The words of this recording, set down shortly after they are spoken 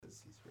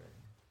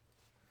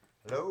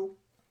Hello?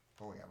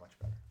 Oh, yeah, much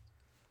better.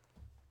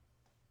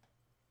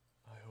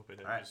 I hope it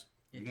didn't All right. just...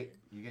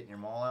 You getting your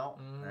maul out.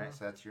 All right,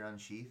 so that's your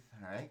unsheath.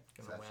 All right,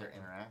 so that's your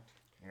interact.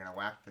 You're gonna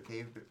whack the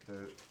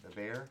the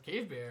bear.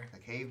 Cave bear. The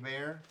cave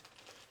bear.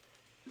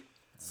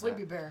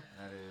 Sleepy bear.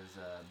 That is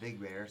big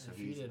bear, so If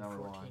he's he did number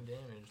 14 one.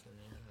 damage, then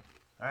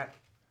yeah. All right,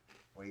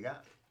 what you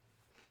got?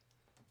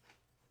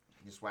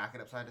 You just whack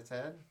it upside its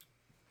head.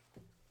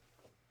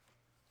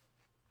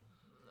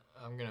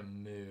 I'm gonna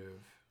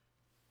move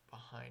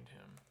behind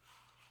him.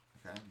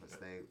 Okay, but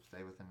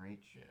stay within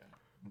reach. Yeah.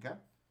 Okay,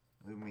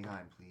 move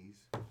behind, please.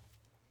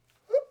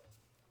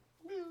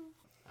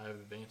 I have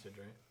advantage,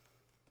 right?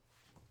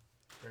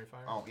 Fairy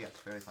fire? Oh yes,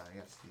 very fine.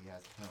 Yes, he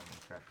has the penalty.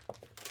 Correct.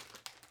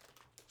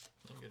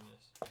 Thank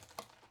goodness.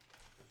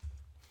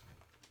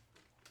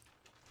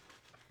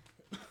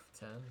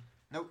 10.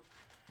 Nope.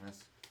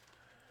 Miss.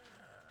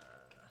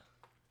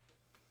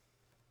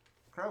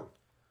 Crow.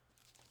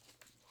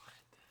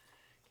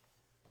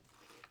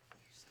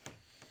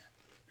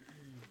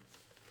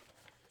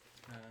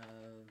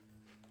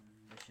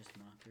 Vicious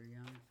mockery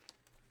on it.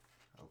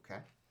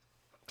 Okay.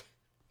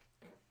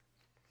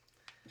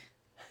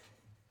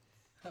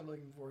 I'm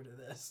looking forward to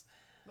this.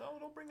 No,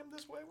 don't bring him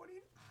this way. What are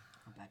you...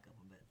 I'll back up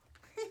a bit.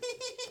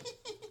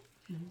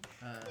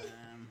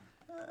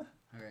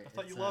 Alright. I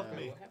thought you loved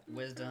me.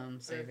 Wisdom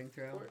saving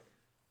throw.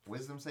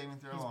 Wisdom saving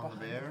throw He's on the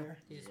behind bear. here.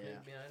 You just Yeah.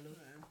 wait behind him.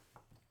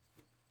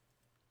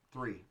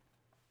 3.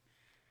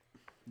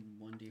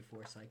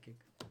 1d4 psychic.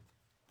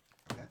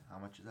 Okay. How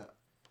much is that?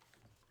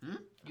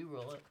 You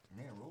roll it.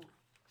 Yeah, roll.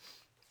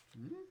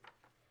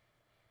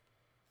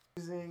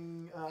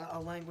 Using a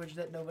language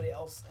that nobody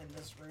else in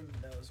this room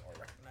knows or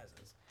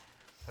recognizes.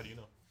 How do you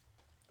know?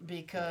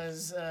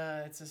 Because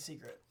it's a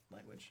secret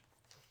language.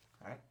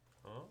 All right.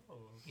 Oh.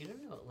 You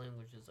don't know what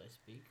languages I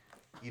speak.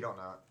 You don't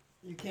know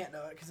it. You can't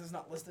know it because it's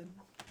not listed.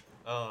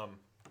 I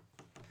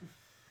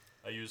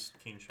used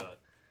Keen Shot.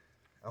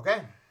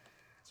 Okay.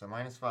 So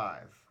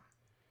 -5.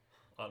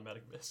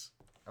 Automatic miss.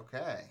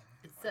 Okay.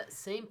 It's that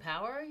same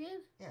power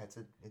again? Yeah,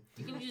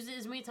 You can use it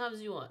as many times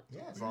as you want.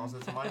 Yeah, as long as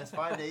it's a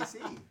 -5 to AC.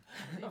 What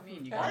do you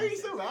mean? You Why are you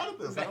so mad at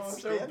this? I don't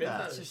That's so understand bad.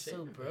 that. It's just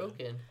so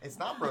broken. It's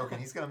not broken.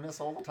 He's gonna miss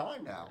all the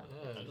time now.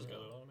 I just got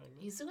it automatic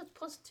miss. He's still got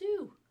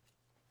 +2.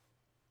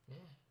 Yeah.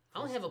 I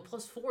only have a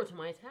 +4 to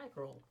my attack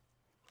roll.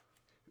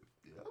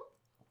 Yeah.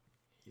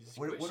 He's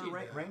What squishy,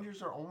 are though.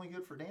 Rangers are only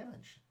good for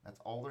damage. That's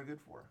all they're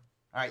good for.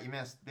 All right, you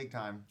missed big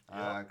time.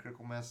 Yep.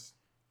 Critical miss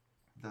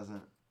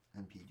doesn't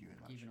impede you in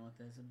much. Even with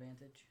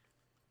disadvantage.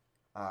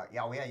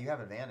 Yeah, you have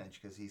advantage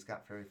because he's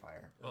got fairy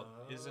fire.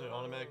 Oh, isn't it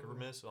automatic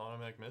miss?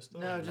 Automatic miss though?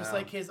 No, just No.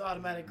 like his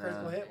automatic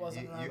critical No, hit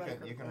wasn't you an automatic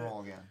can critical hit.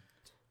 roll again,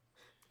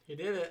 He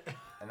did it.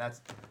 and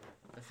that's.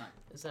 That's not.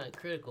 It's not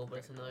critical, but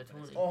it's another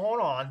 20. Oh, hold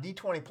on.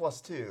 D20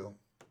 +2.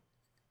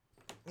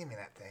 Give me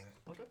that thing.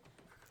 Okay.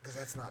 Because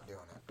that's not doing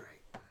it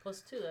right.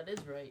 +2, that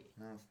is right.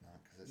 No, it's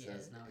not. Because Yeah,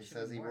 says no, it it should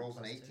says be he more rolls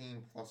an +2.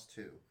 18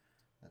 +2.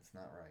 That's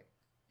not right.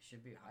 It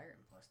should be higher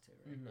than +2,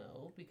 right?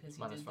 No, because he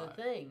Minus did 5.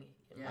 the thing.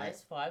 Yeah.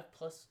 -5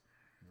 plus...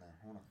 No,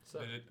 hold on. So,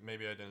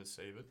 Maybe I didn't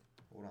save it.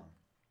 Hold on.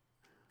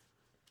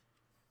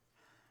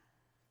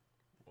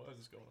 What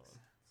is going on?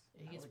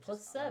 He gets Probably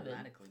just +7.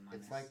 automatically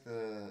minus. It's like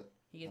the.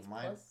 He gets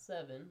Mine-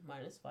 +7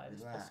 minus 5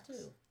 Relax.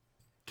 is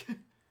 +2.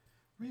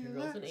 He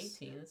rolls an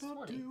 18, it's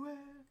 20.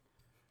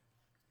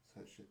 So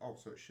it should. Oh,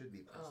 so it should be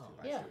 +2. Oh.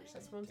 I see Yeah, what you're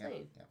that's saying. what I'm Yep,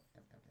 saying. Yep.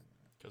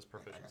 Because I got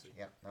proficiency. you.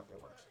 Yep. Nope,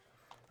 it works.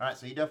 All right,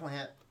 so you definitely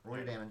hit. Roll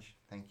your damage.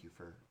 Thank you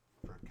for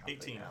calculating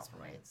 18. it out That's for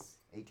me. Right.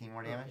 18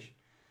 more damage.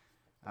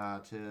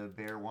 To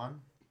bear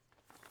 1.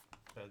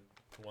 The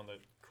one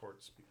that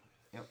Court speaks.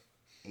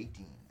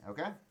 18.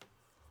 Okay.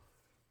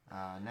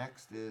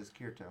 Next is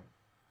Kirito.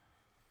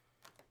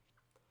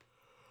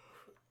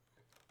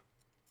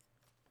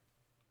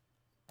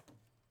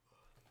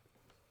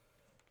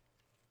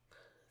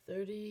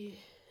 $30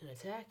 an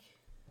attack.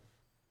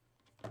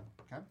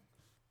 Okay.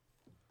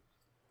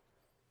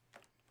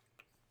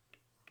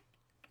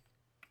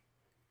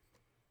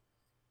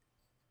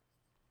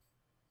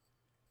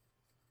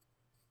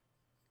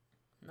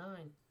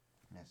 $9.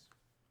 Miss.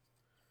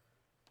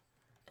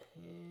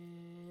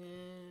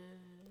 And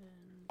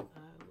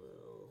I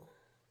will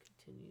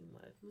continue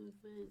my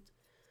movement.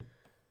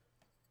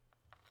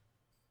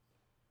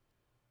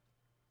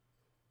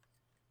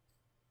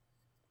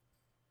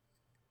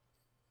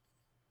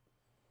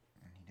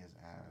 And he does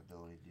have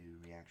ability to do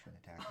reaction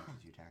attack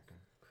because you attacked him.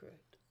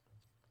 Correct.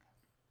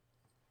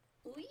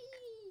 Whee!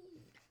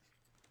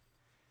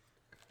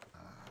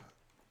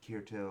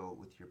 Kirito,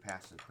 with your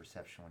passive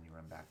perception, when you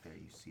run back there,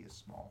 you see a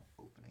small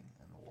opening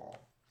in the wall.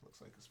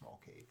 Looks like a small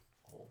cave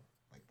hole,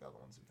 like the other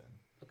ones have been.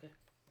 Okay.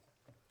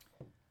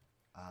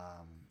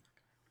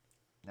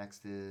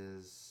 Next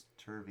is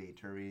Turvy.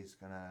 Turvy's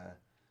gonna,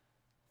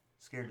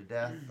 scared to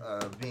death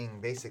of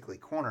being basically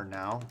cornered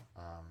now.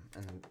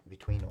 And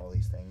between all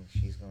these things,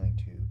 she's going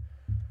to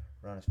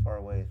run as far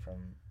away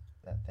from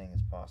that thing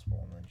as possible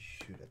and then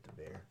shoot at the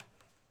bear.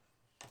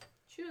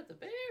 Shoot at the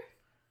bear?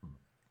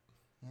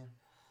 Yeah.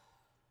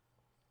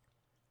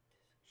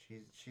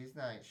 She's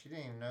not. She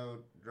didn't even know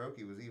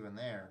Droki was even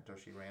there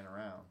until she ran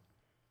around.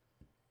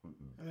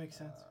 That makes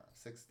sense.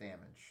 6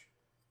 damage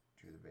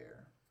to the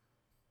bear.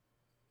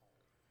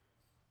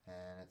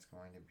 And it's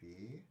going to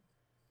be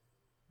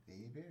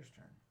the bear's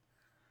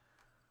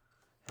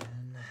turn.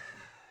 And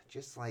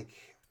just like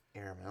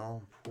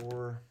Aramil,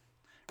 poor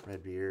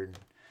Redbeard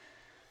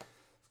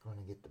is going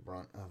to get the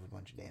brunt of a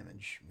bunch of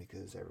damage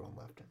because everyone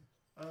left him.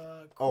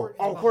 Court is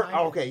Court. behind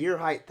Oh, him. okay, you're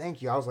right.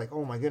 Thank you. I was like,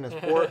 oh my goodness,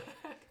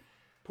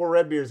 poor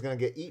Redbeard is going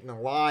to get eaten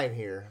alive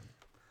here.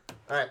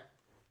 All right.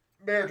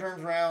 Bear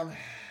turns around,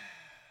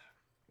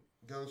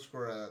 goes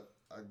for a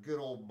good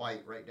old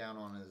bite right down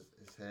on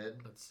his head.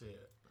 Let's see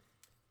it.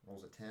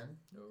 Rolls a 10.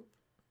 Nope.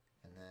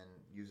 And then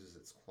uses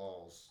its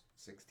claws.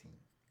 16.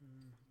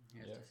 He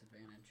has Yeah.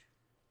 disadvantage.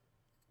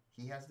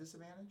 He has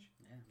disadvantage?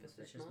 Yeah, This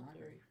that's is just not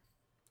mockery.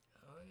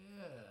 Oh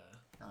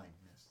yeah. 9.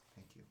 Missed.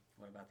 Thank you.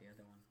 What about the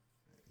other one?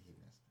 He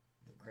missed.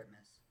 Crit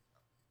miss.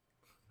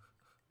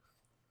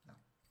 No.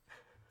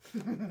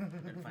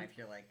 It'd be funny if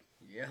you're like,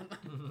 yep.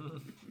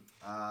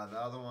 The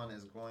other one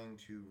is going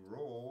to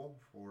roll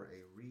for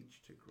a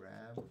reach to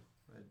grab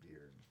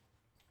Redbeard.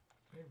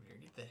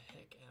 Redbeard, get the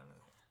heck out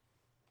of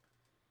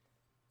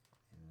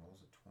And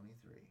rolls a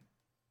 23.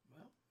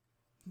 Well,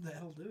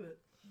 that'll do it.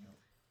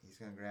 He's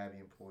going to grab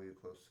you and pull you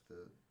close to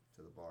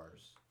the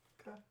bars.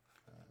 Okay.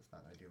 It's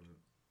not going to do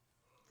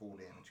full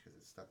damage because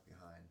it's stuck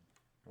behind.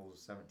 Rolls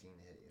a 17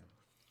 to hit you.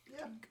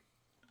 Yeah.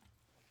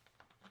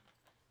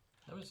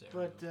 That was it.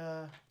 But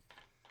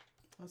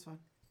that's fine.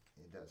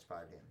 It does 5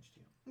 damage to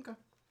you. Okay.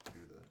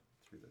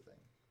 Through the thing.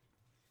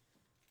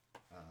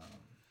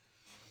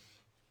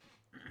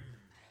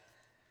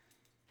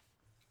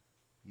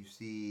 You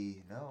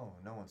see no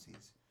one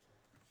sees.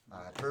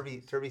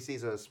 Turby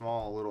sees a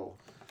small little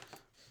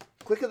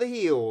click of the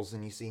heels,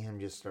 and you see him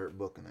just start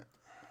booking it.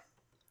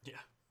 Yeah.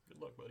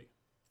 Good luck, buddy.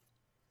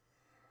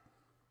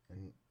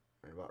 And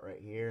right about right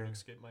here,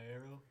 Escape my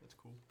arrow. That's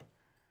cool.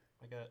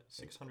 I got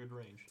 600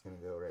 range. it's gonna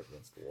go right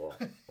against the wall,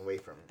 away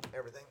from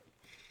everything.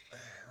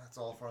 That's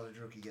all farther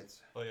Droki gets.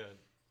 Oh yeah.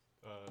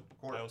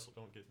 Court. I also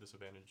don't get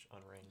disadvantage on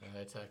range. I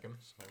attack him.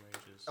 So my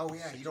range is. Oh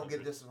yeah, you don't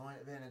get 600.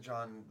 disadvantage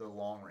on the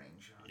long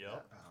range. On Yep.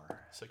 that power.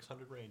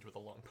 600 range with a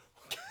long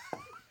bow.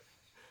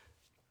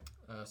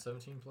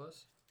 17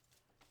 plus.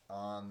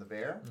 On the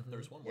bear. Mhm.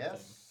 There's one more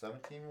Yes, thing.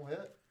 17 will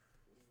hit.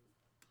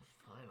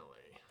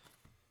 Finally.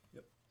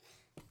 Yep.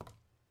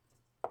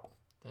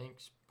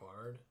 Thanks,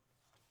 Bard.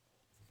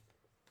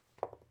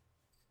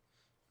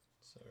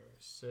 So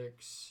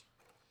 6,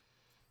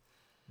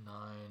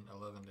 9,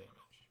 11 damage.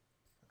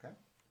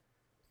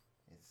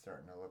 It's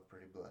starting to look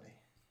pretty bloody.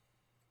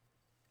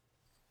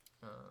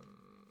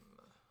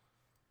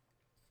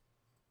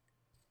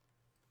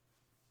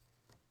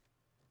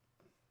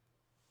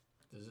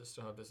 Does it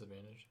still have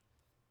disadvantage?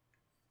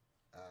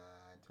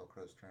 Until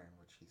Crow's turn,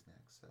 which he's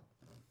next, so.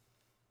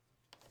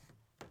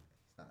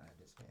 He's not gonna have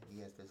disadvantage.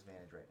 He has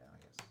disadvantage right now, I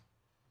guess.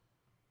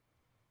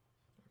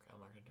 Okay, I'm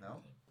not gonna do No?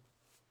 anything.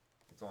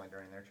 It's only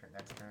during their turn,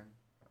 next turn.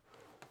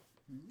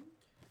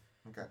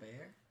 Hmm? Okay.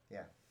 Bear?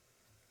 Yeah.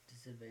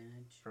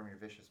 Disadvantage. From your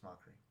vicious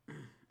mockery. Oh,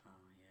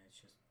 yeah, it's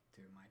just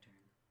through my turn.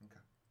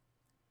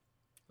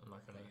 I'm not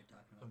I thought gonna. you were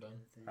talking I'm about the done.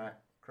 other thing. Alright,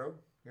 Crow,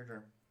 your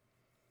turn.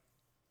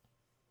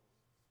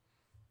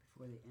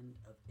 Before the end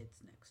of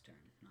its next turn,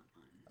 not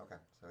mine. Okay,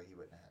 so he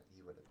would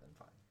have been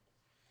fine.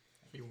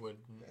 He would.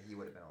 Yeah, he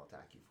would have been able to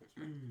attack you full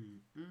speed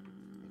if you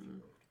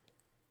moved.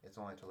 It's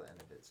only until the end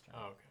of its turn,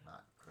 Oh, okay.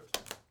 not Crow's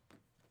turn.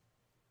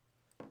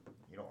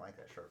 You don't like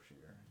that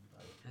sharpshooter.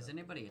 Has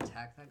anybody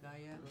attacked that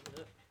guy yet?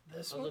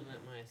 This I'm one? looking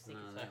at my sneak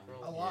No, attack that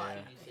roll. one. A lot.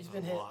 Yeah. He's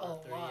been hit a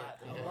lot.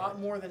 Yeah. A lot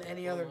more than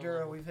any other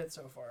Duro we've hit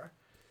so far.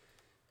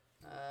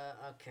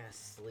 I'll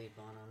cast sleep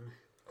on him.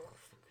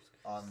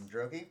 On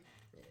Drogi?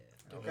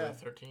 Yeah. Okay.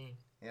 13.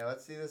 Yeah,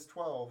 let's see this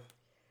 12.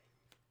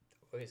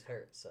 Well, he's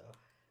hurt, so.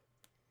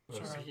 That's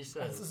what he That's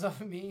says. the stuff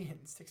of me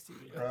and sticks to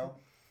you. Crow?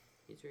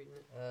 He's reading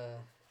it.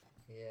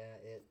 Yeah,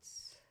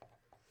 it's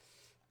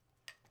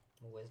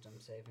a wisdom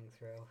saving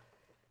throw.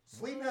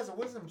 Sleep has a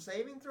wisdom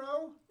saving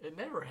throw? It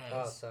never Oh,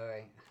 has.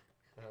 sorry.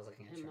 I was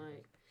looking at It your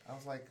might. I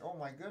was like, oh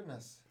my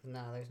goodness.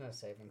 No, there's no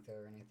saving throw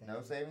or anything.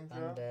 No saving throw?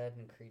 Undead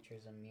and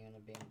creatures immune to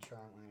being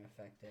charmed aren't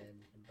affected,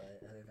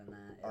 but other than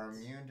that, Are it's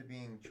immune to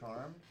being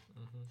charmed?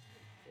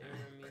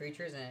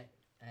 creatures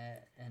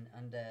and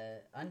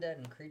undead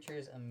and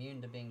creatures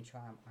immune to being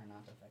charmed are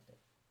not affected.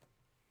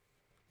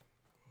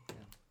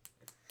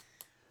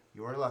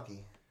 You are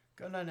lucky.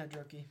 Go nine net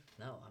jerky.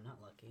 No, I'm not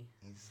lucky.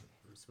 He's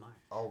I'm smart.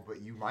 Oh,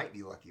 but you might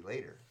be lucky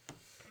later.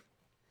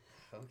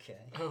 Okay.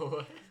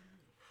 Oh,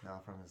 No,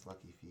 from his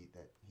lucky feat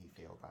that he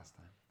failed last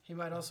time. He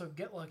might also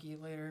get lucky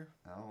later.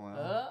 Oh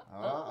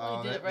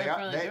well. He did it right in they-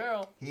 front of the they-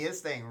 girl. He is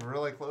staying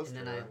really close And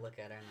to then her. I look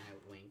at her and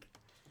I wink.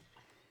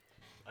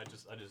 I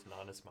just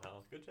nod and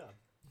smile. Good job.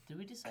 Did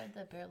we decide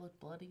that bear looked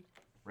bloody?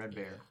 Red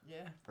bear.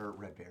 Yeah. Or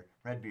red bear.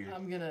 Red beard.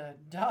 I'm gonna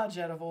dodge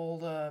out of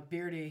old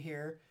Beardy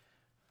here.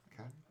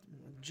 Okay.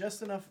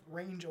 Just enough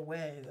range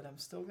away that I'm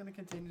still gonna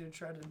continue to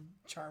try to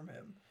charm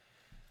him.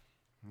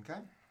 Okay.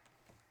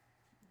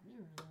 You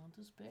really want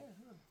to spare,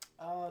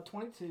 huh?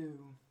 22.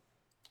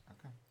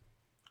 Okay.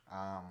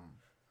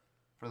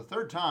 For the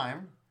third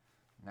time,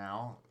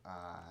 now,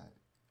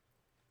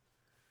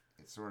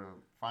 it sort of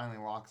finally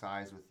locks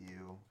eyes with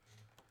you,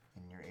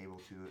 and you're able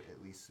to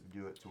at least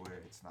subdue it to where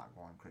it's not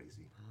going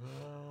crazy.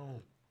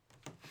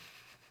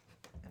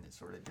 And it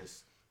sort of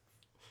just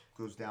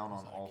goes down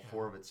on all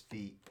four of its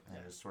feet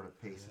and just sort of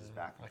paces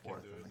back and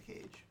forth in the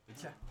cage.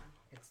 It's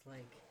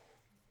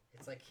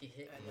like he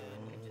hit you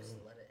and you just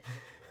let it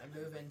hit. I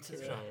move into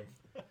the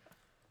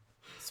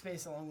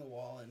space along the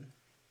wall and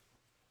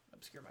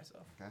obscure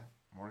myself. Okay,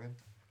 Morgan?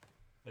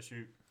 I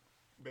shoot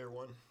bear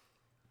 1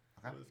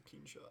 Okay. with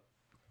keen shot.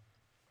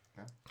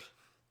 Okay.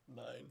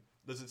 9.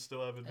 Does it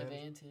still have advantage?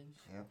 Advantage.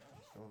 Yep,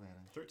 still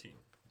advantage. 13.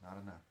 Not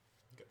enough.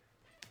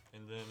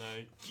 And then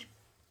I keep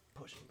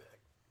pushing back.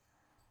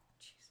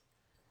 Jeez.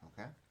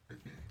 Okay.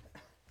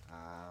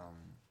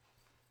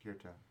 Your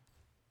turn.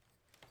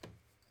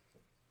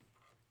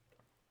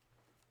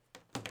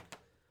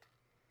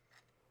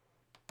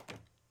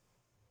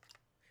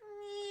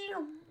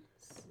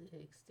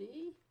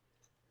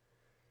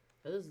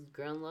 This is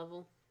ground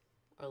level,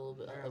 or a little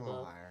bit They're above. a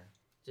little higher.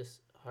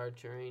 Just hard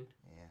terrain.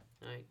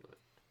 Yeah. Alright.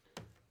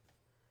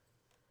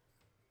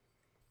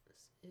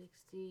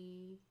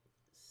 60,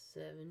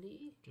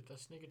 70. Get that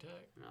sneak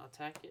attack. And I'll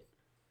attack it.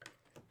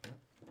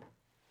 Yep.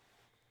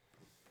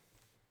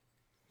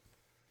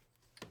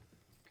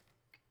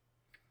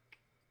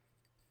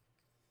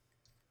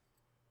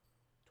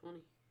 20.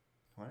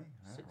 20? Alright,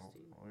 16.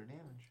 roll your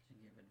damage. Did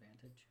you give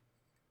advantage?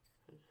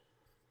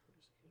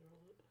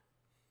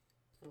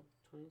 Oh,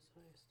 20 is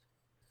highest.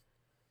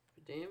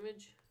 For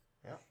damage?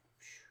 Yep.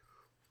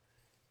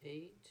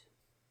 8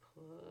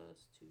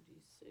 plus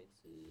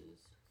 2d6s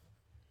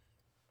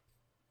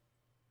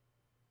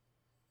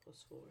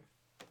plus 4.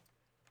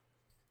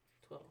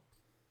 12.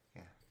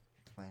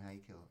 Explain how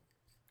you kill it.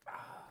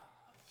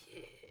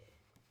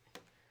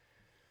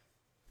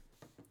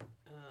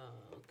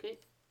 Okay.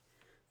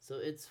 So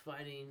it's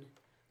fighting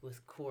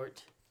with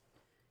Court,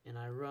 and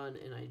I run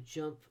and I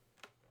jump.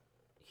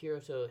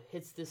 Hiroto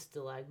hits this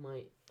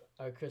stalagmite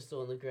or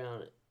crystal on the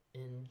ground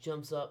and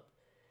jumps up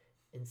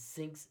and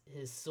sinks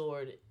his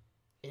sword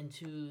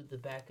into the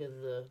back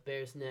of the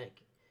bear's neck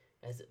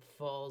as it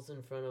falls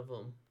in front of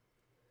him.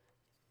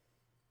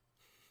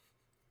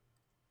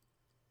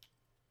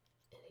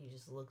 And he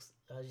just looks,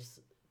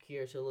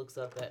 Kirito looks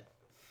up at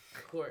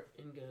Court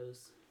and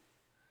goes,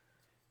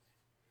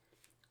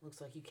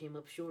 "Looks like you came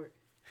up short."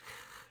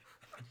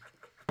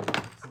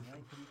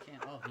 You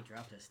can't. Oh, he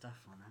dropped his stuff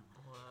on that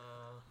one.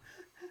 Wow.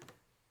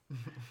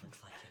 Looks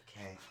like you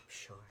came Hey. up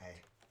short.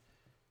 Hey.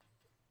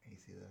 You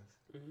see this?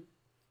 Mm-hmm.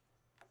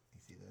 You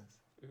see this?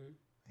 Mm-hmm.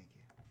 Thank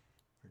you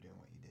for doing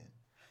what you did.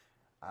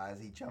 As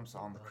he jumps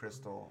on the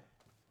crystal,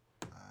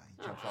 he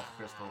jumps off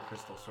the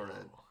crystal sort of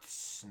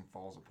and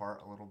falls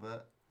apart a little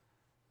bit.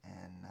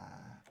 And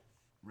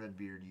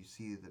Redbeard, you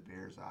see the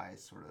bear's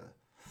eyes sort of,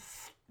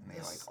 and they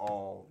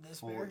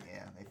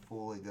they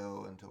fully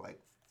go into like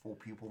full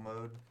pupil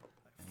mode.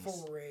 And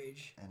Full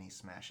rage. And he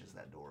smashes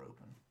that door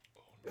open.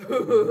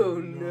 Oh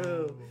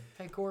no!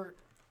 Hey, Court.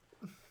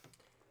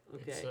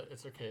 Okay.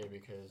 It's okay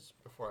because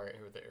before I got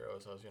hit with the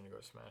arrows, I was going to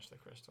go smash the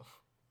crystal.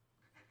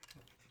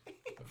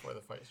 Before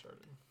the fight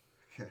started.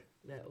 Okay.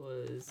 That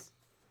was,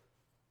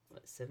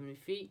 70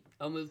 feet?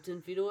 I'll move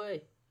 10 feet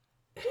away.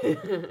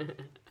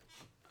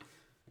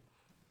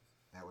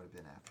 That would have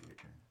been after your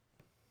turn.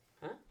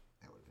 Huh?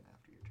 That would have been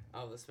after your turn.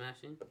 Oh, the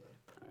smashing?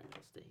 Alright,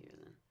 I'll stay here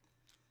then.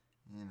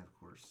 And of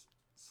course,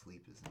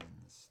 sleep isn't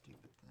in this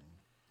stupid thing.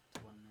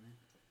 1 minute.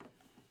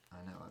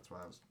 I know, that's why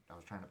I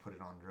was trying to put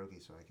it on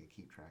Drogi so I could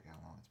keep track how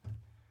long it's been.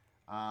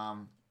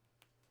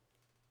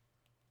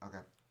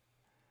 Okay.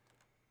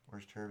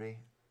 Where's Turvy?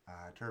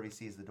 Turvy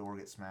sees the door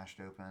get smashed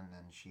open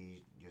and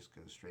she just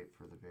goes straight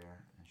for the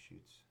bear and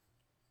shoots.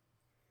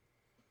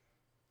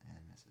 And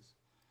misses.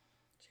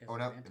 She has Oh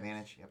no,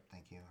 advantage. Yep,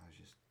 thank you. I was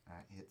just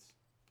alright, hits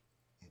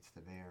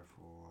the bear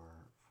for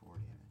 4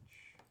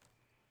 damage.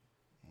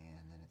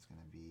 And then it's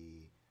gonna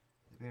be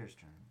the bear's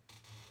turn.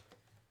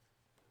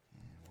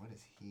 And what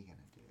is he gonna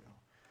do?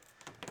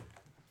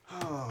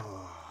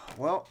 Oh,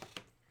 well,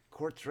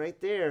 Court's right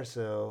there,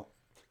 so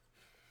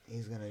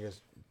he's gonna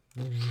just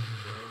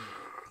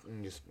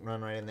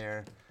run right in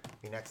there,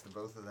 be next to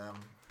both of them.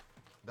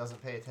 Doesn't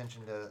pay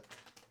attention to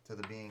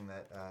the being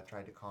that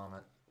tried to calm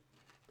it.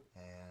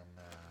 And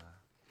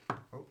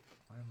oh,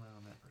 why am I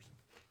on that person?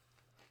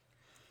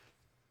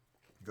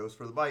 Goes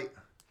for the bite.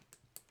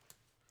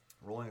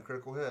 Rolling a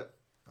critical hit.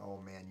 Oh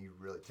man, you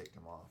really ticked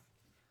him off.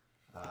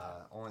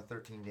 Only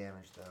 13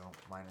 damage though,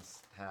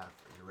 minus half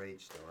your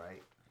rage still,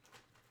 right?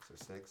 So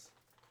 6.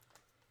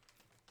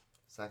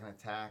 Second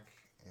attack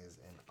is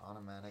an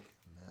automatic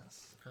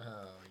miss.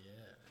 Oh,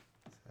 yeah.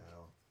 So,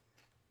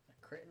 A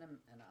crit and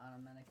an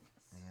automatic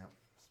miss. yep,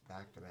 it's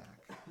back to back.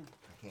 I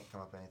can't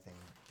come up with anything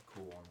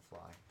cool on the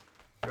fly.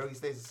 Drogi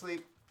stays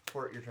asleep.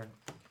 Court, your turn.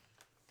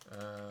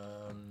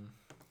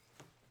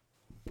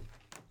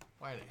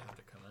 Why did it have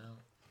to come out?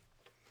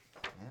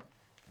 Yep.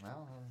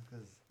 Well,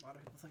 because A lot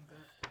of people think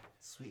that.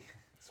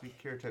 Sweet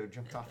Kirito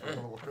jumped off a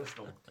little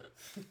crystal.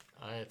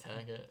 I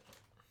attack it.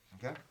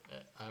 Okay.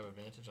 I have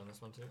advantage on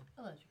this one too.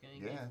 I thought you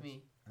were gonna Yeah. give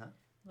me. Huh?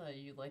 I thought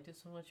you liked it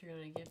so much you're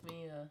gonna give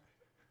me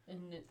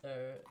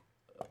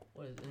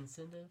what is it,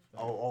 incentive?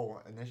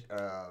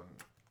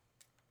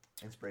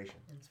 Inspiration.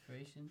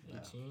 Inspiration. Yeah.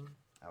 18.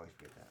 I always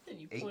forget that. Then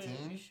you put it on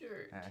 18? your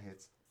shirt. That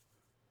hits.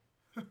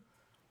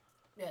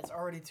 Yeah, it's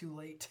already too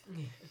late.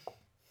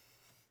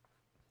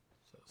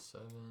 So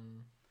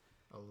 7,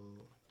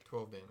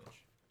 12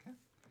 damage.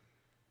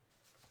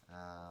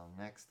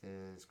 Next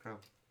is Crow.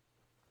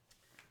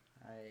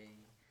 I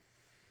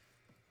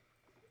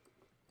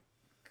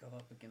go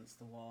up against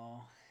the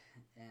wall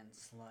and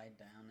slide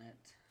down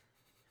it.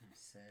 And I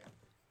sit,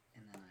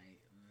 and then I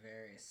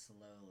very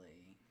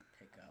slowly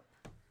pick up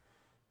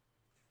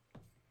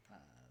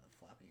the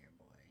floppy hair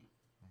boy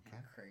Okay.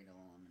 and cradle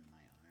him in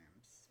my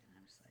arms. And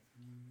I'm just like,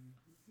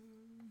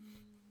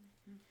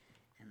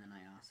 and then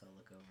I also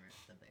look over at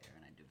the bear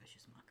and I do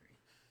vicious mockery.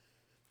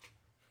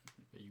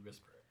 But you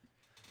whisper it.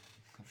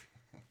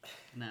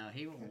 No,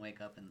 he won't wake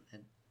up, and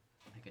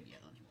I could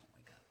yell and he won't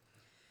wake up.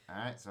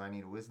 Alright, so I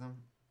need a wisdom.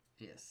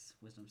 Yes,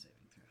 wisdom saving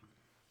throw.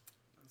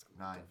 Let's go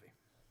 9. Duffy.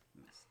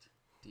 Missed.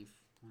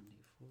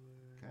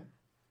 D1d4. Okay.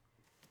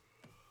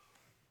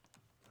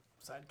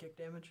 Sidekick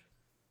damage.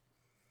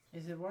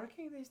 Is it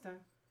working this time?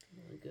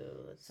 There we go.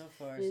 That's So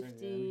far, so good.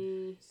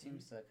 50.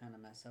 Seems to kind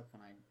of mess up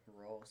when I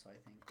roll, so I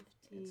think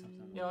it's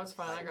something. Yeah, that's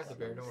fine. I got the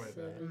bear. Don't worry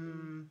about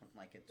it.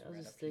 Like it's I'll right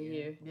just up stay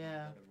here. When I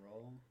Yeah. go to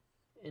roll,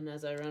 And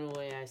as I run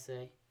away, I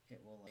say, it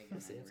will like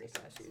Let's see if they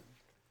reset catch you. itself.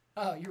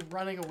 Oh, you're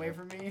running away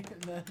from me,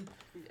 and then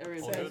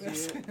everyone All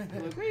says good. you.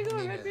 I'm like, where you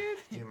going, Redbeard?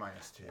 D -2.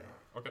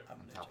 Okay. I'm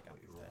On gonna top check of out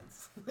what you these rolled.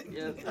 stats.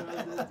 Yeah, that's what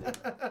I was gonna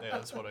do. Yeah,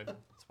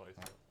 that's what I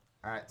thought.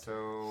 Alright,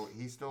 so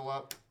he's still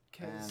up.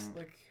 Because And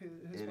like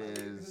who's it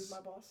who's is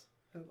my boss?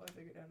 Who I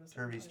figured out is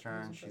Turby's who's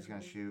turn. in She's charge gonna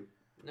of me? shoot.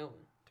 No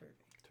one. Turby.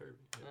 Turby.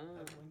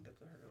 Oh. I've linked up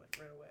to her like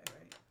right away,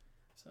 right?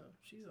 So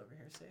she's over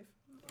here safe.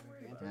 Don't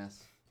worry about it.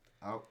 Miss.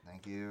 Oh,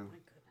 thank you. My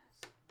goodness.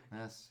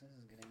 Miss. This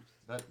is getting.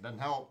 That doesn't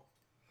help.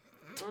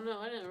 Oh no,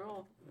 I didn't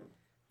roll.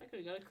 I could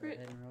have got a Go crit.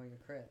 ahead and roll your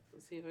crit.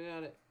 Let's see if I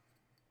got it.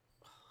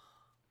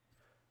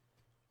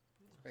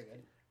 It's pretty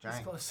good.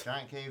 Giant, close.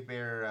 giant cave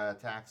bear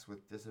attacks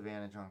with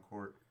disadvantage on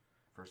court.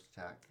 First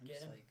attack. Get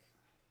It's him. like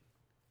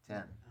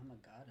 10. I'm a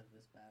god of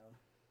this battle.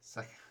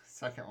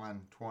 Second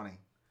one, 20.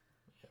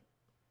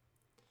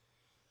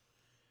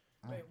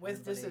 Wait, with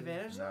Everybody-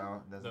 disadvantage though?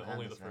 No, doesn't No, have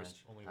only the disadvantage.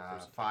 first- only the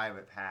first attack. 5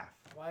 at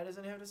half. Why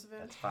doesn't he have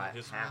disadvantage? That's 5.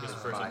 His- half his is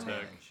first 5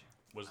 attack. damage.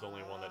 Was the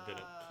only one that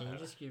didn't. Can you have-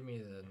 just give me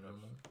the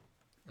normal?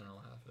 And I'll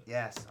have it.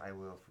 Yes, I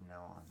will from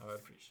now on. Oh, I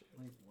appreciate it.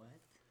 Wait, what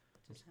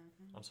just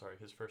happened? I'm sorry.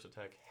 His first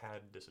attack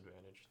had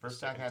disadvantage. The First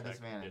attack second had did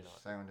disadvantage. not.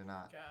 Second one did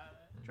not. Got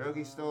it.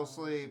 Drogi's still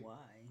asleep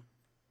Why?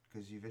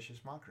 because you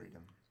vicious mockeryed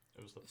him.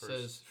 It was the It first.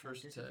 says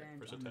first attack. Disadvantage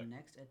First on attack. the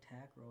next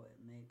attack roll it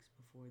makes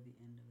before the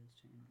end of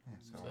its turn. Yeah,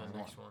 so So only the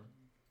next one.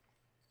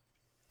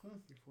 one.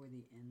 Before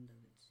the end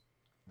of its.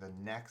 The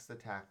next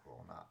attack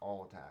roll, not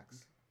all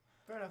attacks.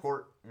 Fair enough.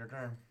 Court, your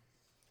turn.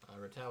 I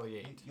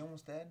retaliate. You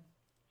almost dead?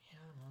 Yeah,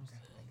 I'm almost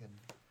Okay, dead.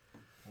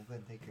 good. We'll go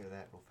ahead and take care of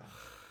that real fast.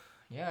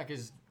 Yeah,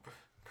 because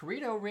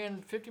Carito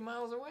ran 50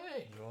 miles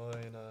away.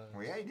 Join.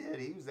 Well, yeah, he did.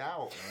 He was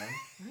out, man.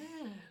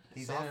 Yeah.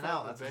 He's Soft in and out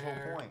out. the That's his whole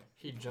bear. point.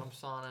 He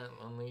jumps on it,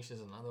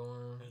 unleashes another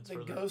one. It's The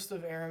for the- ghost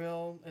of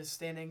Aramil is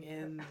standing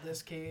in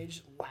this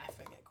cage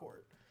laughing at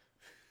Court.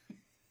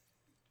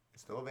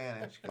 Still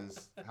advantage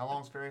because how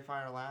long's Fairy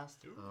Fire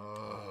last?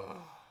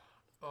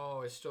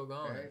 Oh, it's still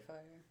going. Fairy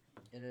fire.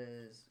 It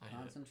is I hit it.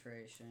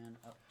 concentration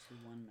up to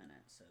 1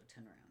 minute, so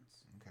 10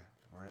 rounds. Okay,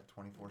 we're at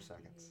 24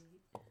 seconds.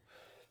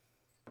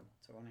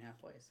 So we're only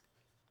halfway.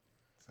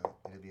 So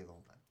it'll be a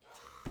little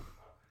bit.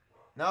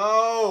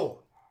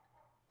 No!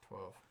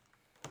 12.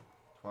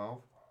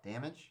 12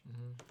 damage?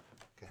 Mm-hmm.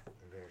 Okay,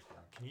 the bear's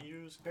down. Can you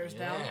use? Bears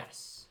down.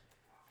 Yes.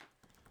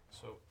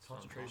 So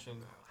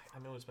concentration. I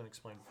know it's been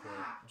explained before.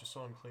 Just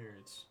so I'm clear,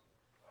 it's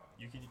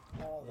you can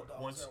All the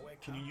dogs once. are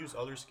awake Can now. you use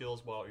other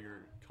skills while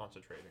you're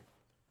concentrating?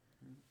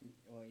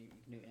 Or you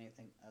can do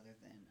anything other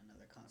than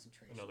another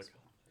concentration. Another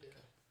spell. The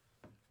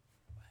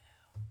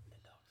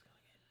dog's gonna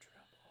get in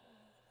trouble.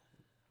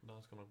 No,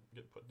 it's gonna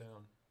get put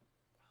down.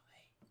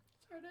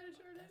 Sorry, Daddy.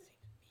 Sorry, Daddy.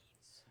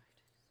 Sorry.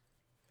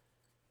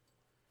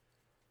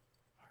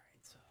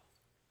 Alright, so.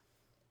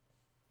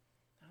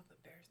 Now the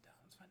bear's down.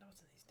 Let's find out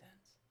what's in these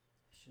tents.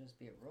 It should just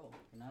be a rule.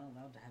 You're not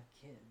allowed to have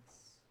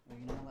kids. Well,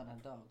 you're not allowed to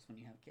have dogs when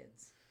you have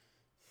kids.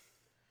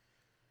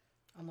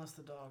 Unless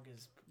the dog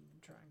is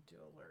trying to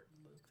alert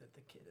Luke that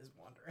the kid is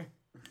wandering.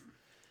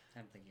 I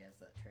don't think he has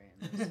that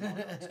trained. There's small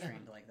dogs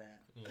trained like that.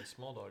 Yeah,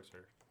 small dogs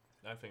are.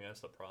 I think that's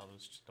the problem.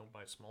 Is just don't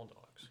buy small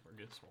dogs or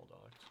get small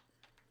dogs.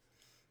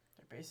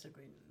 They're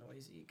basically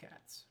noisy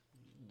cats.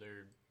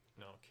 They're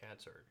no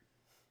cats are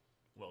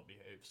well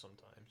behaved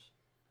sometimes,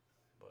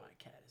 but My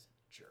cat is a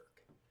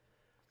jerk.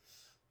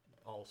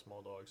 all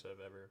small dogs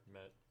I've ever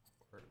met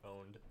or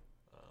owned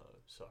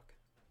suck.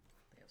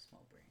 They have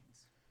small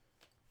brains.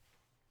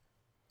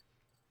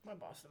 My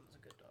Boston was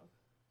a good dog,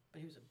 but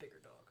he was a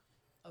bigger dog.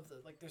 of the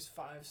like. There's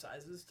 5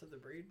 sizes to the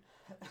breed.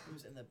 He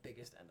was in the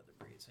biggest end of the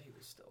breed, so he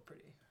was still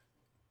pretty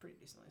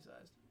decently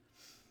sized.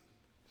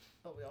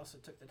 But we also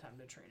took the time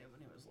to train him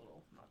when he was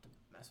little, not to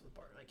mess with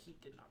bark. Like, he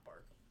did not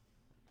bark.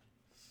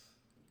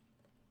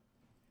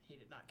 He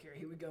did not care.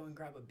 He would go and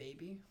grab a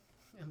baby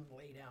and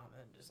lay down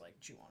and just like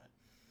chew on it.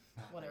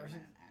 Whatever. An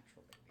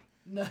actual baby.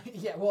 No,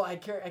 yeah. Well, I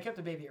kept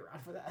the baby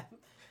around for that.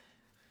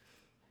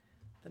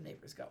 The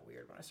neighbors got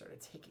weird when I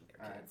started taking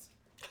their All right. kids.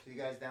 So you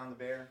guys down the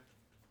bear?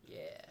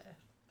 Yeah.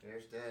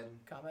 Bear's dead.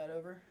 Combat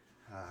over.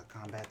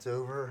 Combat's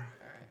over.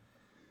 All right.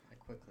 I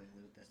quickly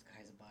loot this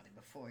guy's body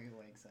before he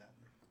wakes up.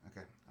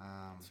 Okay.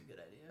 That's a good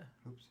idea.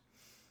 Oops.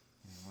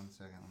 Give me 1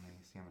 second. Let me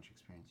see how much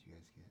experience you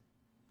guys get.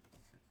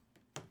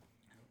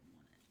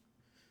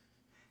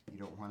 I don't want it. You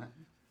don't want it?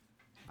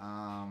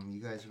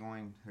 You guys are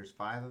going. There's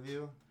 5 of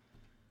you,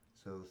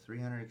 so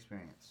 300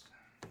 experience.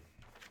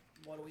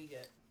 What do we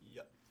get?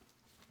 Yep.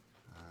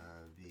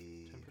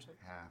 The 10%?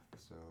 half,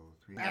 so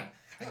 300.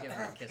 I give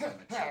him a kiss on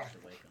the cheek to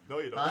wake him. No,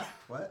 you don't. Huh?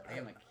 What? I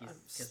give him a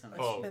kiss on the I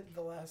Oh. spent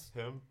the last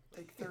Him,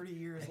 like 30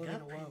 years Wake living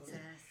up, alone.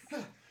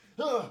 princess.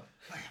 Oh,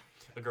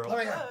 the girl. let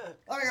me go.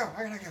 Let me go.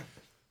 I gotta go.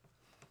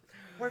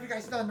 What have you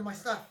guys done to my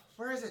stuff?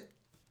 Where is it?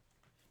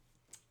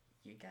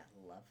 You got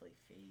lovely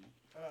feet.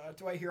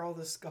 Do I hear all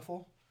this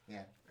scuffle?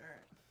 Yeah. All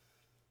right.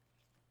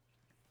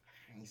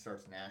 He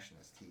starts gnashing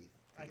his teeth.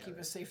 I keep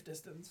a safe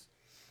distance.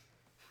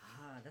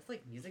 Ah, that's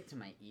like music to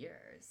my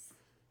ears.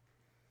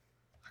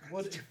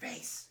 What is your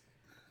face?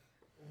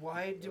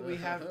 Why do we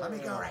have? Let me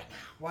go right now.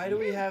 Why do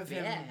we have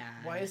him? Yeah.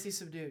 Why is he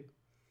subdued?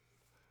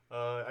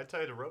 I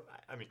tied a rope.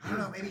 I mean, I don't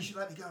know. Maybe you should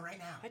let me go right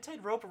now. I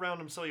tied rope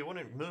around him so he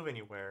wouldn't move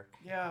anywhere.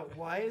 Yeah.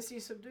 Why is he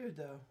subdued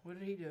though? What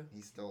did he do?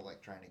 He's still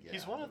like trying to get.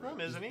 He's out one of of the them,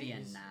 rope. isn't he? Being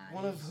He's nice.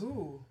 One of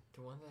who?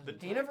 The one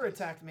that He never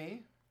attacked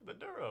me. the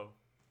Duro.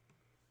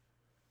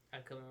 I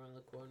come around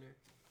the corner.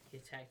 He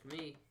attacked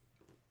me.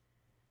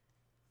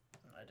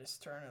 I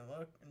just turn and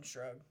look and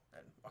shrug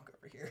and walk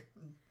over here.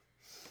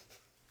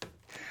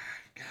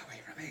 Get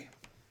away from me.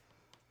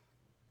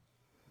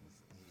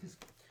 He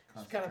just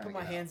Just kind of put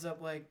my hands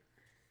up like,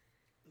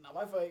 not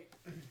my fight.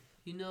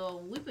 You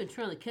know, we've been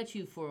trying to catch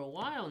you for a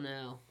while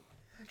now.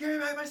 Give me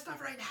back my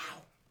stuff right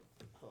now.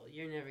 Oh,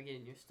 you're never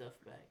getting your stuff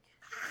back.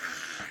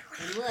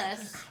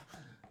 Unless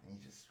And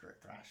he's just straight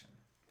thrashing.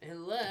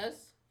 you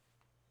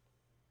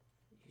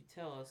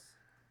tell us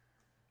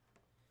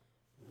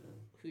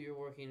who you're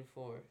working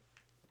for.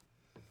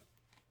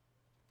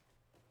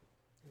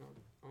 And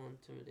I'll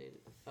intimidate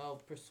it. I'll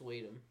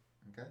persuade him.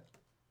 Okay.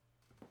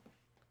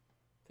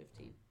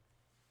 15.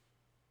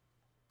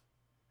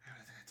 I'm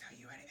not gonna tell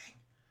you anything.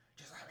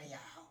 Just let me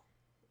go.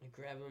 I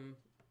grab him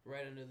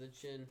right under the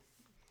chin.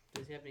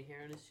 Does he have any hair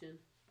on his chin?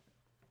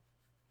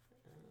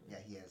 Yeah,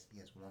 he has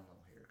one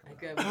little hair I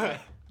coming grab him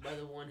by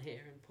the one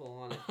hair and pull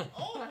on it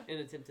Oh. and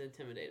attempt to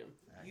intimidate him.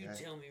 You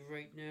Okay. tell me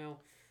right now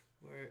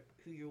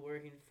who you're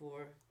working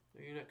for,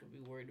 or you're not going to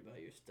be worried about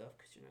your stuff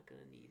because you're not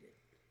going to need it.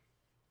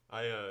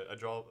 I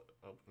draw.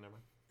 Oh, never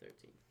mind.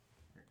 13.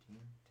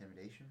 13.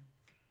 Intimidation.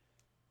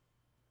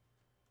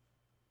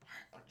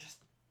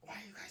 Why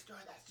are you guys doing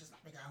this? Just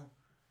let me go.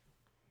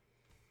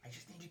 I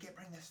just need to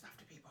bring this stuff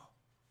to people.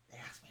 They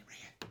ask me to bring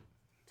it.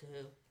 To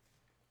who?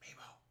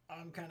 People.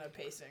 I'm kind of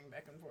pacing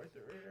back and forth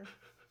over here.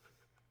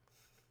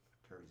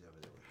 Turby's over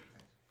there with you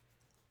guys.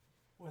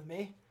 With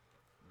me?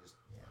 Just,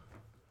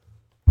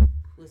 yeah.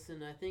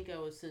 Listen, I think I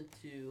was sent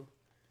to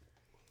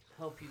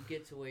help you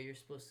get to where you're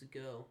supposed to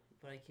go,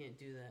 but I can't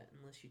do that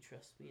unless you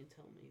trust me and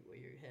tell me where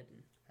you're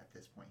heading. At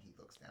this point, he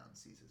looks down,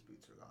 sees his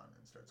boots are gone,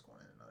 and starts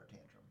going in another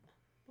tantrum,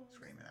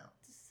 screaming out.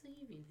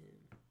 Deceiving him.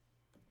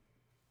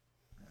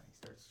 He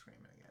starts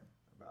screaming again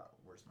about,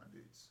 where's my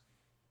boots?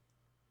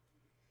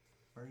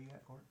 Where are you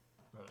at, Court?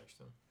 right next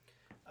to him.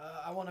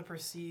 I want to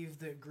perceive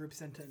the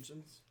group's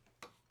intentions.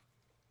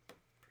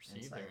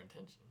 Perceive Insight. their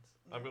intentions.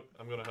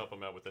 I'm gonna help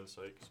him out with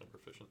insight because I'm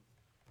proficient.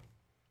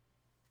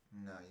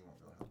 No, you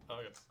won't go help.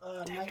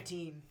 Oh, okay.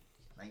 19.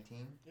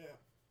 19? Yeah.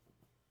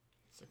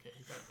 It's okay.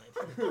 He got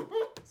 19.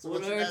 So What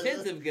what's are your our guys'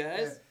 intensive,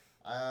 guys?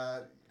 Yeah.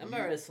 I'm You-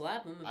 already to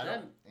slap him if I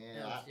that don't-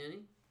 yeah, helps, Jenny.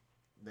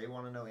 they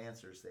want to know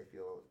answers. They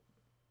feel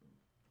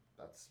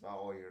that's about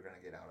all you're going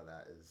to get out of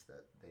that is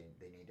that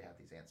they need to have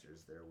these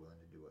answers. They're willing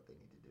to do what they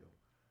need to do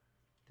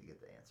to get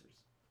the answers.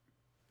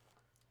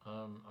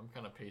 I'm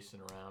kind of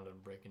pacing around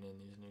and breaking in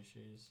these new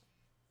shoes.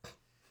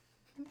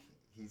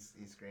 He's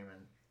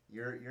screaming.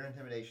 Your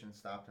intimidation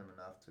stopped him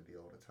enough to be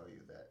able to tell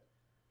you that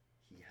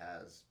he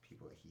has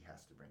people that he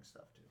has to bring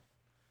stuff to,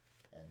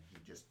 and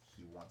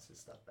he wants his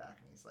stuff back,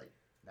 and he's like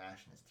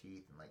gnashing his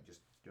teeth and like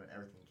just doing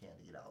everything he can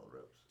to get out of the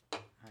ropes.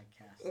 I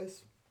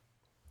cast.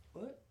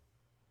 What?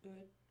 Go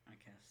ahead. I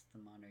cast the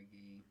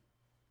monarchy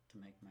to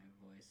make my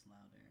voice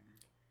louder,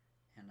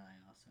 and I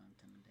also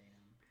intimidate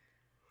him.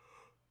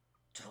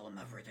 Tell him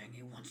everything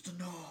he wants to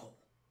know.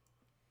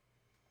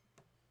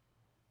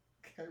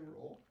 Can I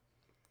roll?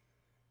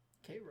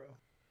 K-Ro.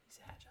 He's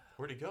agile.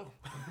 Where'd he go?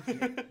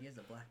 He has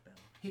a black belt.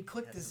 He He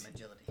clicked has his some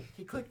agility.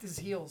 he clicked his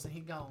heels and he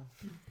gone.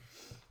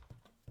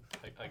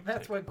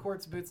 That's why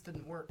Quartz boots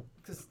didn't work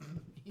because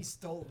he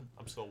stole them.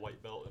 I'm still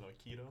white belt in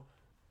Aikido.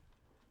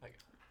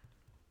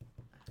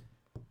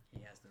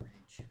 He has the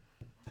reach.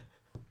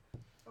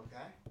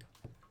 Okay.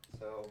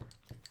 So,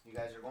 you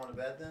guys are going to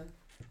bed then?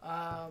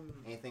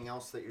 Anything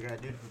else that you're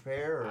gonna do to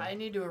prepare? Or? I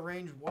need to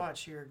arrange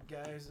watch here,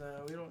 guys.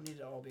 We don't need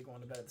to all be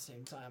going to bed at the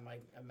same time. I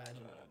imagine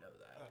you know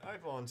that. I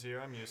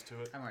volunteer. I'm used to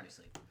it. I'm already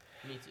sleeping.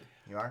 Me too.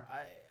 You are?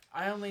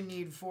 I only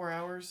need 4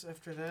 hours.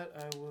 After that,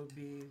 I will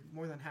be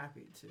more than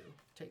happy to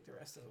take the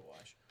rest of the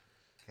watch.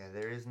 Okay,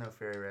 there is no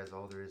fairy res.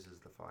 All there is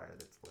the fire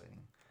that's lighting.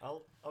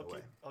 I'll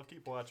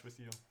keep watch with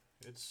you.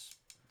 It's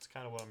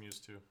kind of what I'm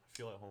used to. I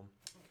feel at home.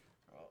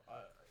 Well,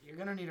 you're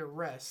gonna need a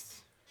rest.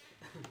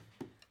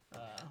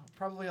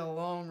 Probably a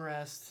long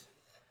rest.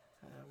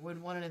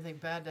 Wouldn't want anything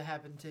bad to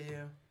happen to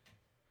you.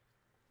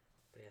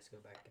 But he has to go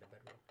back and get a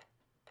bedroll.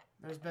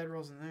 There's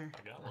bedrolls in there.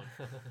 I got one.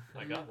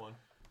 I got one.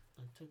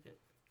 I took it.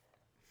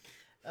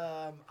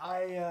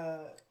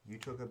 You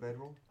took a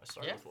bedroll? I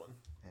started with one.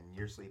 And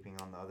you're sleeping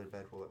on the other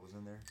bedroll that was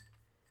in there?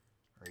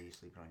 Or are you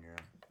sleeping on your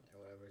own?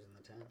 Whatever's in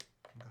the tent.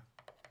 Okay.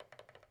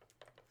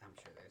 I'm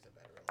sure there's a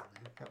bedroll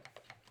in there. Yep.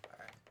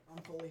 Alright.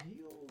 I'm fully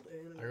healed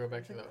and I go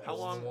back to that. How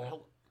long?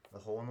 The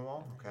hole in the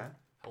wall? Okay.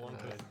 How long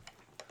could I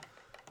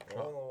The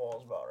hole in the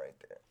wall's about right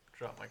there.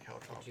 drop my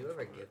couch off? Did you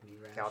ever give me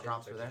rations?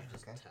 Caltrops or are did there? you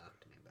just Okay. talk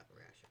to me about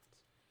rations?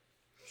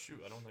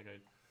 Shoot, I don't think I.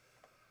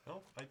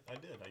 No, I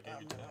did. I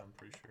gave you 10. I'm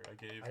pretty sure. I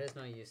gave. I just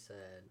know you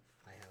said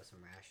I have some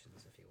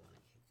rations if you want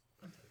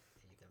to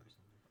eat them or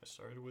something. I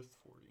started with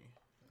 40.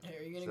 Hey,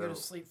 are you gonna go to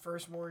So- sleep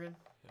first, Morgan?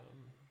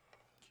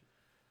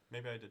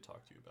 Maybe I did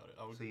talk to you about it.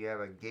 I would. So you have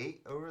a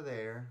gate over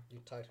there. You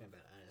talked to me about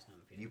it. I just know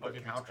if You you. put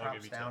give you- I'll give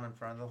caltrops you down 10. in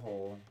front of the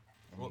hole.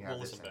 And We'll you have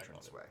listen this back on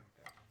it. entrance way.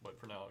 But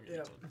for now, I'll give Yeah.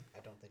 you 10. I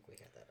don't think we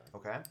had that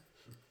on. Okay.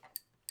 We're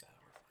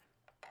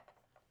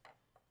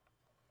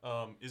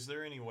fine. Is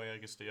there any way I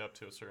can stay up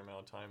to a certain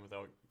amount of time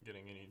without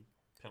getting any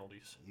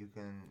penalties? You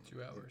can.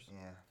 2 hours.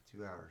 Yeah,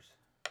 2 hours.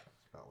 That's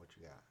about what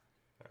you got.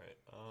 All right.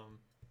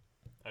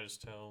 I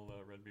just tell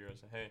Red Beer, I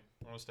say, hey,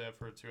 I'm gonna stay up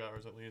for 2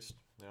 hours at least.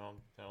 Then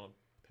I'll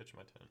pitch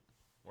my tent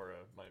or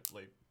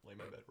lay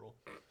my bedroll.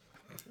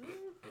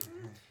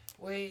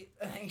 Wait,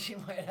 I think she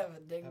might have a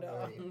ding I've dong.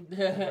 already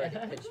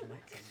pitched my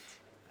tent.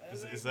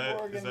 Is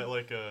that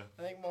like a?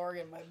 I think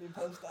Morgan might be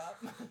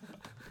post-op.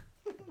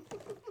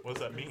 What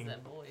does that What's mean?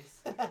 that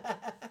voice?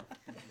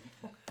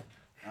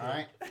 All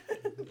right.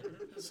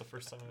 It's the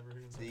first time I ever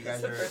heard So it. you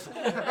guys are.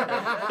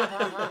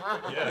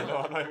 Yeah, no,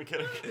 I'm not even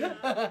kidding.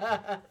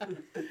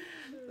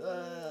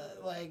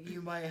 Like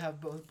you might have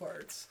both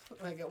parts.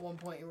 Like at one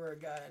point you were a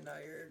guy and now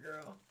you're a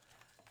girl.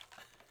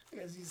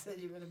 Because you said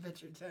you were gonna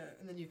pitch your tent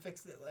and then you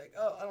fixed it like,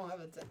 oh, I don't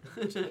have a tent to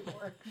pitch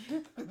anymore.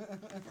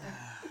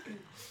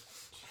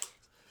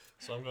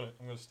 So I'm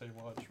gonna stay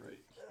watch, right?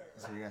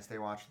 So you're gonna stay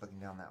watch looking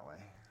down that way.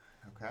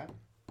 Okay.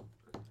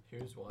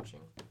 Who's watching?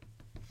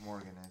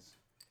 Morgan is.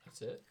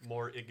 That's it.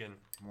 Morgan.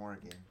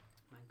 Morgan.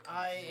 My God.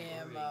 I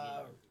am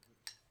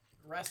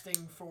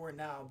resting for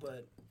now,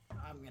 but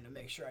I'm gonna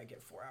make sure I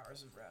get 4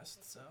 hours of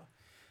rest. So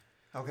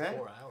Okay.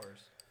 4 hours.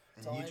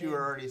 And all you I two need.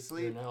 are already You're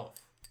asleep. an elf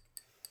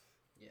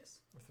Yes.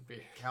 with a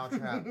beard. Cow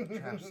trap.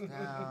 Traps down.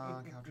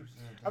 Cow traps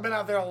down. I've been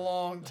out there a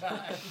long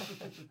time.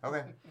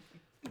 Okay.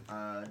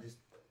 Just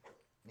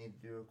need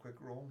to do a quick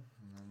roll.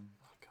 And then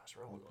Oh gosh,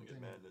 we're all gonna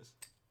get madness.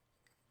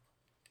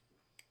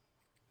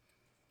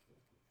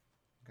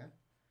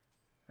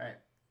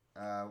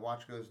 Alright.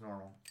 Watch goes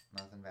normal.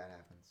 Nothing bad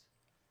happens.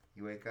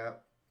 You wake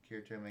up.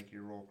 Kirito, make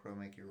your roll. Crow,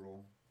 make your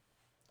roll.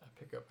 I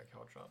pick up my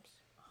caltrops.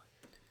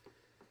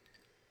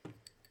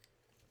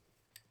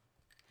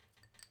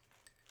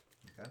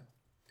 Okay.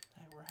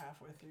 Hey, we're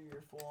halfway through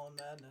your full-on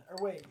madness.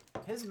 Or wait,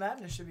 his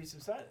madness should be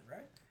subsided,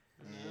 right?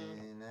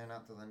 And then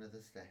not till the end of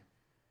this day.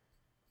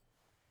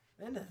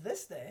 End of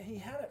this day, he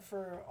had it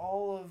for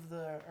all of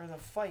the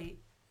fight,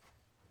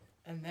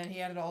 and then he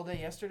had it all day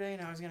yesterday.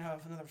 Now he's gonna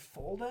have another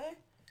full day.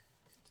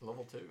 It's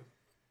level 2.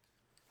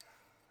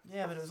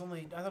 Yeah, but it was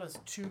only I thought it was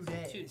 2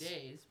 days. 2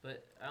 days,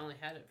 but I only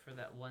had it for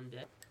that one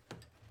day.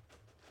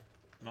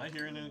 Am I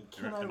hearing it?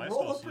 Can Or am I I roll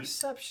still a asleep?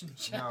 perception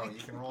check? No, you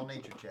can roll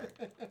nature check.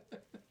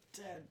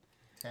 10.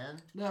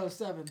 10? No,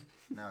 7.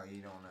 No,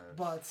 you don't know.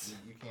 But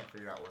You can't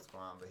figure out what's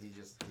going on, but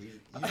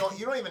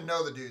you don't even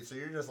know the dude, so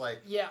you're just like,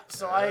 yeah,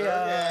 so I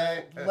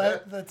Okay.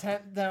 let the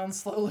tent down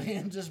slowly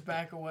and just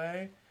back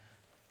away.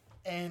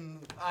 And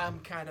I'm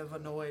kind of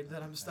annoyed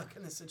that I'm stuck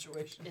in this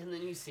situation. And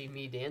then you see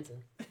me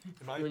dancing.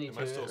 Am When you I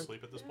turn still around.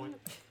 asleep at this point?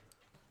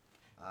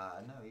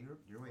 no,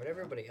 you're waking Where'd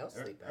everybody else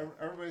up. sleep at?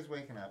 Everybody's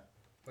waking up.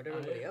 Where'd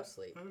everybody else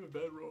sleep? I have a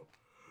bedroll.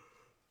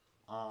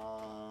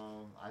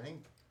 I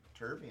think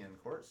Turby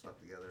and Court slept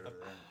together over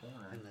there in the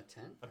corner. In the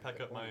tent? I Or pack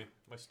the up corner?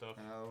 my stuff.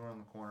 Over in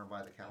the corner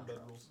by the cow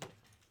Bedrolls. traps.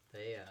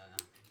 They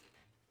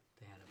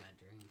had a bad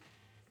dream.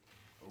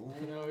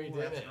 Ooh, No, he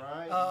that's didn't.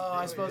 right. Oh,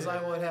 I you suppose did.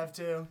 I would have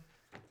to.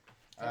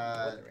 I don't know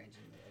Uh, what the range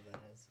of that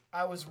is.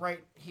 I was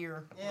right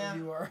here Yeah. where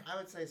you are. I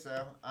would say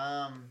so.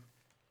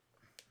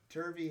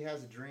 Turvy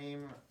has a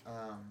dream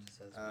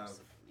Says of most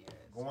of- yeah, it's-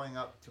 going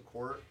up to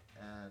court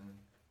and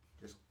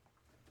just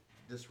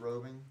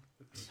disrobing,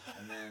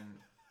 and then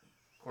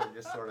Court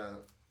just sort of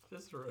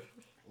Just right.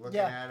 looking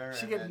Yeah, at her,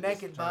 she and get then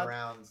naked, just turn bud.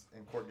 around,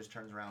 and Court just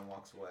turns around and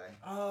walks away.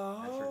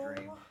 Oh. That's your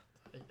dream.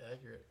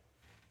 Accurate.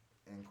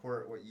 And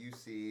Court, what you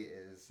see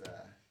is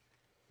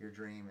your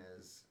dream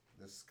is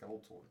this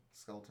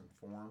skeleton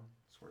form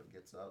sort of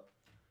gets up,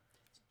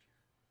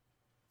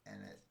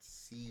 and it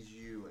sees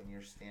you, and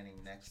you're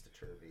standing next to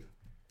Turvey,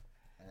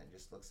 and it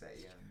just looks at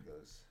you and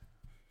goes,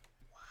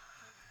 "Why?"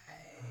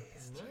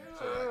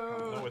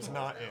 No, it's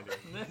not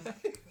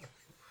Andy.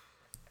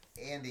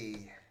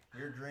 Andy,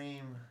 your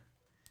dream,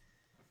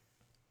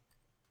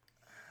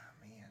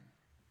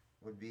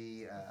 would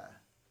be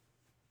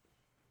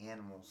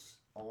animals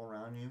all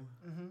around you,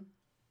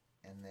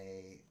 and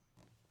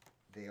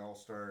they all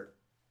start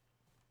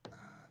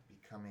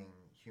becoming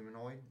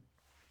humanoid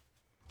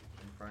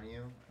in front of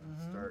you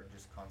and start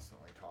just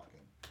constantly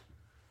talking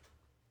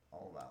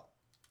all about.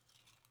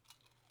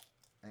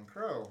 And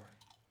Crow,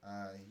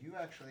 you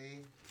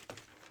actually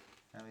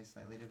have a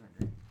slightly different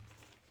dream.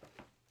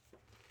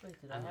 Wait,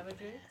 did I have a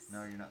dream?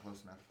 No, you're not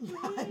close enough.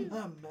 I'm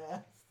a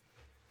mess.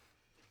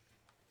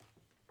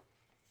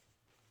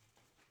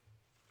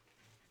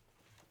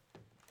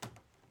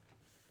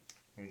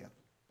 Here you go.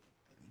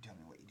 You tell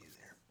me what you do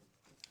there.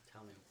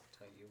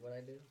 Tell you what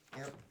I do?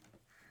 Yep.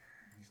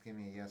 Just give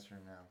me a yes or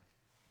no.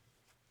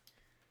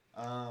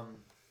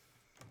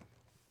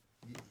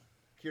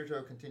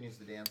 Kirito continues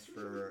to dance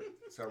for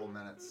several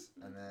minutes,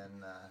 and then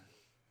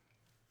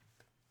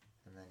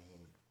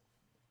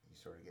you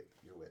sort of get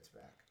your wits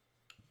back.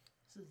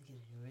 This is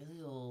getting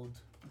really old.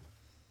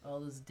 All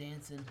this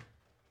dancing.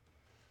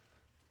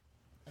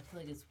 I feel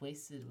like it's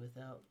wasted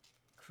without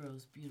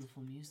Crow's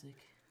beautiful music.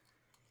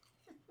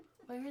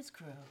 Where is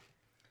Crow?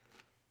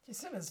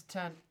 He's in his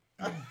tent,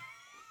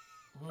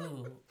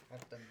 Whoa.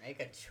 Have to make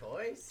a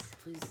choice?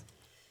 Please.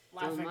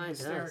 laughing mind us.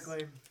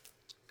 hysterically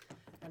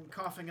and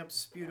coughing up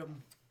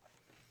sputum.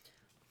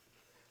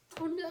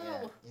 Oh no!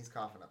 Yeah, he's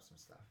coughing up some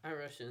stuff. I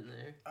rush in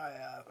there.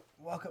 I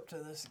walk up to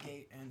this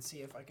gate and see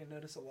if I can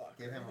notice a lock.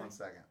 Give him 1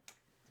 second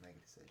to make a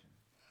decision.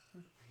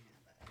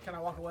 Can I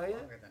walk away yet?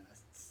 Longer than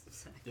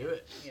a Do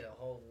it. Need a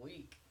whole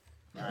week.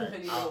 All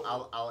right,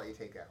 I'll let you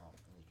take that home,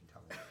 and you can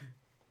tell me.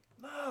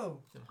 No.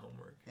 Some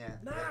homework. Yeah.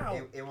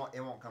 No.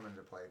 It won't come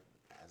into play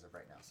as of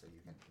right now, so you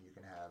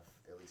can have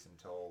at least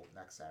until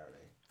next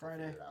Saturday. To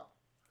Friday. figure it out.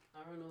 I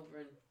run over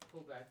and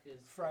pull back his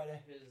Friday.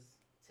 his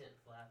tent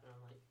flap, and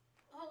I'm like,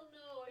 "Oh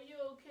no, are you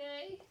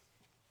okay?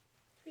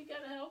 We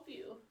gotta help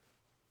you."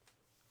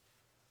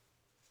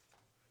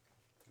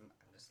 I'm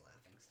just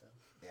laughing still.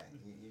 Yeah,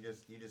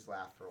 you just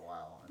laugh for a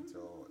while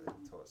until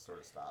it sort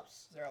of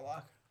stops. Is there a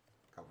lock?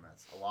 A couple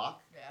minutes. A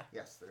lock? Yeah.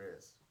 Yes, there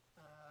is.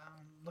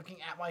 Looking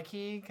at my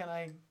key, can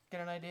I get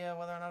an idea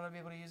whether or not I'll be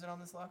able to use it on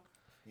this lock?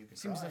 You can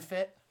Seems try. to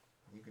fit.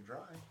 You can try.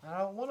 I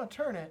don't want to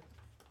turn it.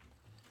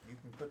 You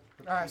can put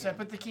the All right, key so I in.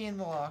 put the key in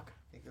the lock.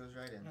 It goes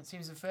right in. And it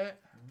seems to fit.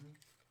 Mhm.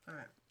 All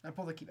right, I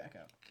pull the key back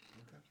out.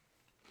 Okay.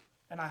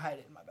 And I hide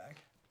it in my bag.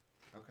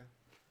 Okay.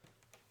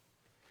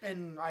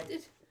 And I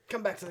Did-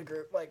 come back to the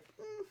group like,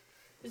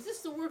 Is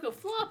this the work of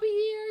floppy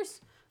ears?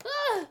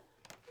 Ah!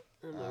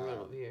 I'm gonna run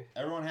over here.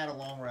 Everyone had a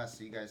long rest,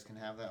 so you guys can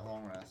have that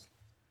long rest.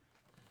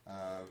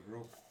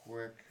 Real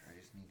quick, I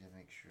just need to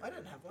make sure. I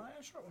didn't have one. I had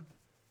a short one.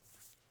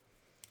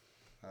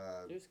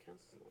 Yours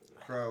counts as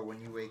long. Crow,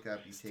 when you wake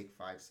up, you take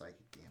 5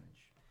 psychic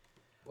damage.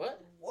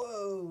 What?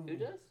 Whoa. Who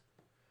does?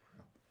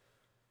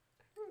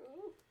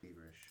 Crow.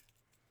 Feverish.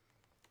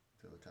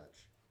 Feel the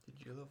touch.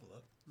 Did you level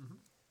up?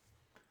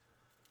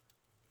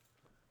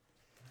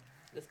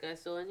 This guy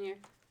still in here?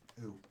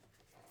 Who?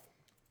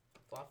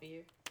 Floppy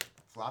ear?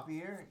 Floppy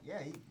ear? Yeah,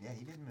 he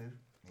didn't move.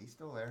 He's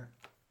still there.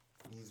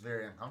 He's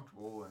very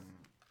uncomfortable and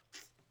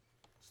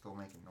still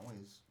making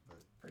noise, but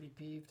Pretty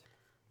peeved.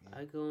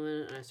 I go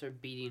in and I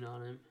start beating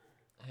on him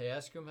Hey,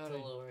 ask him to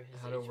lower his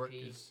how HP. to work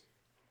his.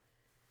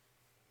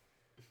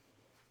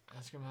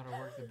 Ask him how to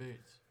work the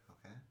boots.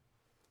 okay.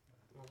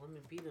 Well, let me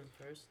beat him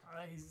first.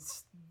 I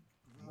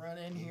run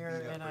in He here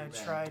beat up and I pretty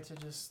bad. try to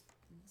just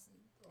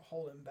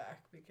hold him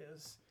back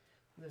because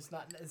it's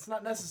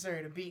not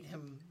necessary to beat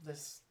him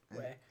this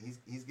way.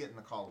 He's getting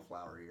the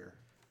cauliflower ear.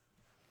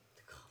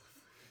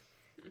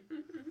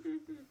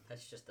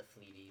 That's just the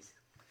fleeties.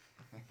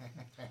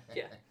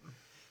 Yeah.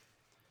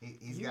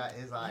 He's got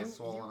his eyes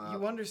swollen up.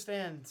 You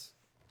understand.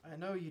 I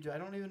know you do. I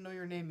don't even know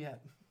your name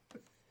yet.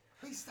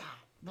 Please stop.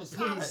 But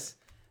Stop please,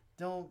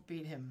 don't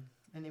beat him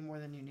any more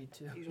than you need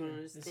to. You don't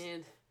This-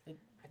 understand. it-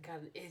 I got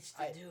an itch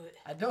to do it.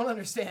 I don't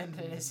understand,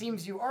 and it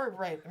seems you are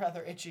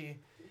rather itchy,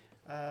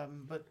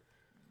 but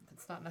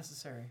it's not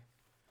necessary.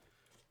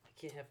 I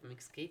can't have him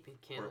escaping,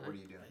 can What I? are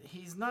you doing?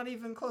 He's not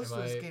even close Am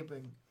to I-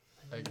 escaping.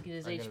 I need to get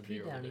his I'm gonna be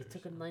HP over down. He there,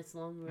 took a so- nice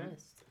long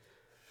rest.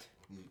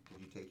 Did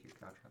you take your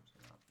caltrops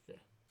or not?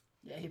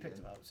 Yeah, he picked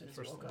him up as soon as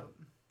he First woke time. up.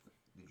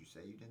 Did you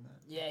say you did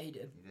that? Yeah, he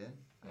did. You did?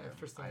 Yeah,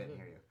 first time I I didn't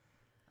did. hear you.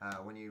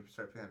 When you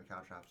start picking up your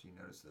caltrops, you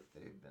notice that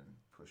they've been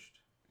pushed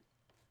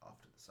off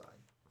to the side.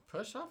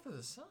 Push off to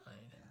the side.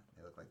 Yeah,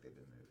 they look like they've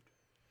been moved.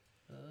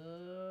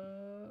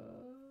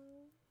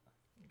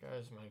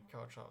 Guys, my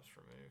cow chops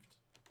removed.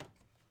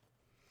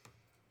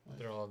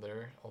 They're all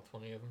there, all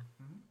 20 of them.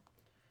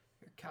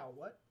 Your cow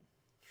what?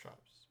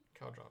 Chops,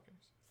 cow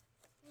droppings.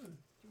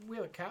 We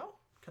have a cow?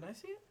 Can I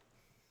see it?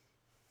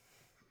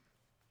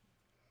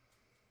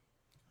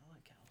 I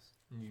like cows.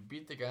 And you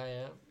beat the guy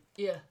up.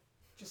 Yeah.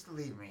 Just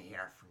leave me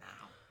here for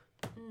now.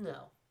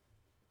 No.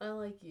 I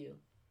like you.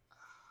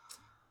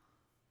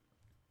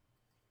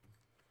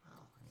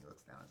 Well, and he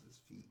looks down at his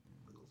feet and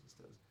wiggles his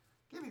toes.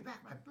 Give me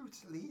back my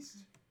boots, at least.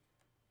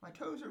 My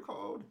toes are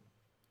cold.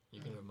 You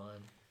can have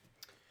mine.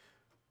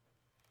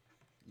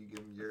 You give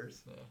him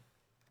yours? Yeah.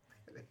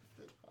 They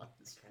fit on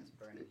his Has feet.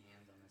 burning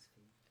hands on his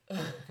feet.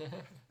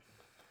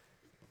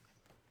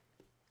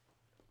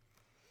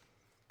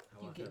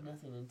 You get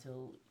nothing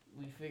until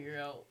we figure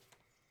out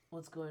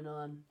what's going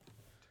on.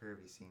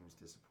 Turvey seems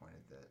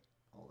disappointed that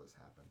all this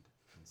happened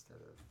instead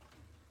of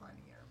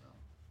finding Aramil.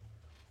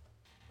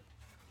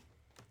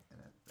 And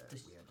that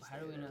Does- we had to how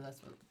do stay we know there.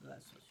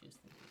 that's what she's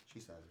thinking? She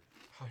said it.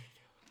 How do you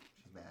know?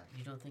 She's mad.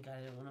 You don't think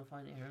I didn't want to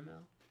find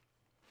Aramil?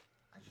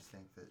 I just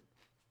think that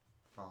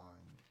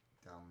following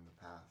down the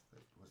path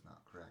that was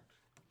not correct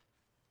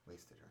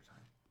wasted our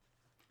time.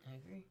 I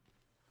agree.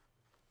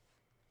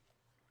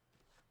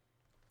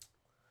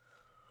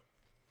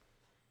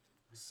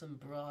 Some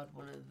broad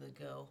wanted to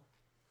go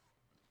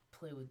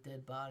play with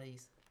dead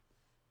bodies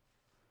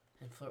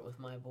and flirt with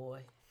my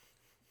boy.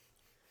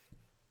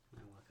 I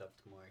walk up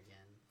to Morgan.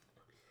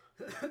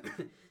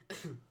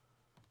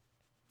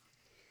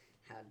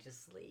 How'd you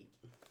sleep?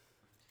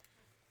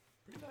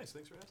 Pretty nice.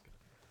 Thanks for asking.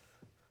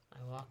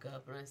 I walk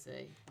up and I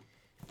say,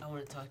 I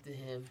want to talk to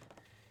him.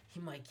 He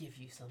might give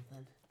you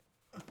something.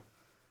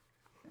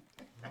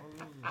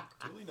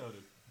 Duly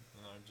noted.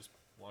 And I just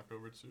walk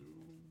over to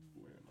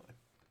where am I?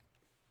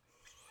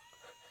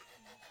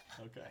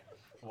 Okay,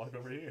 walk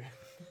over here.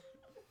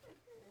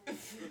 I'm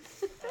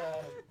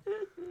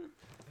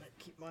gonna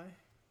keep my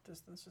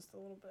distance just a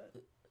little bit.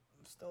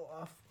 I'm still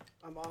off.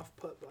 I'm off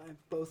put by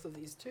both of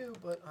these two,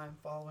 but I'm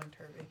following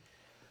Turvey.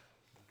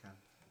 Okay.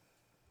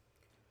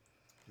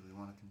 Do we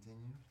want to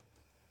continue?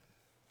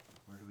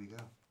 Where do we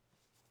go?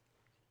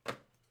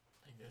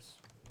 I guess.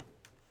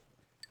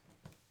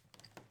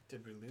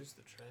 Did we lose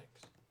the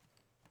tracks?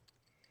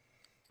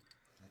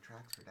 The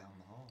tracks are down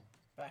the hall.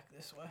 Back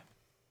this way.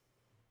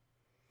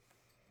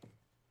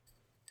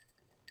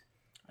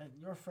 And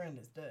your friend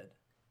is dead.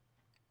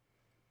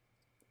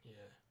 Yeah.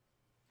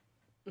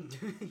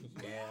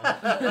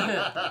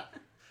 Yeah.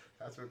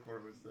 That's what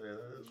Court would say.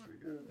 That is pretty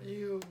good.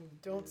 You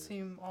don't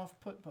seem off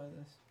put by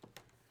this.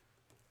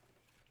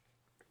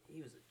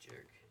 He was a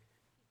jerk.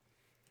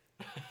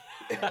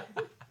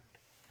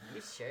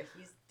 You sure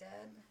he's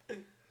dead?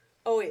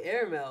 Oh wait,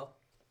 Aramil.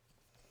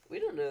 We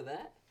don't know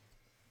that.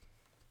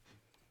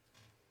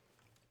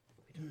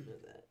 We don't know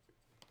that.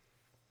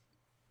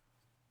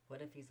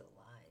 What if he's alive?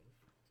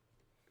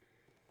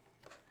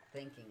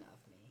 Thinking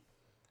of me.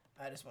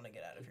 I just want to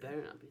get out He of better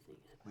here. not be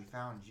thinking about We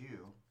found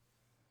you,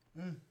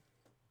 Mm.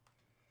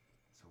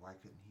 so why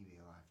couldn't he be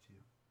alive too?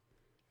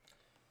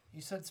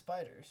 You said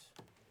spiders.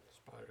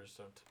 Spiders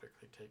don't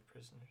typically take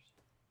prisoners.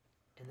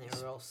 it. And they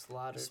were all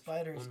slaughtered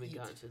Spiders when we eat.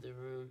 got into the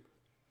room.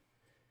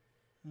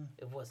 Hmm.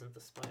 It wasn't the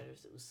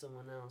spiders, it was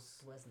someone else.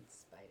 It wasn't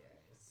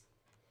spiders.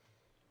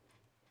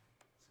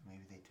 So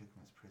maybe they took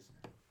him as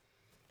prisoner.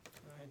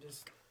 I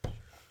just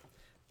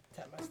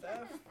tap my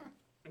staff,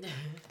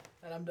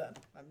 and I'm done.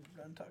 I'm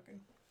done talking.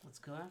 Let's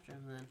go after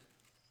him then.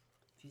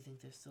 If you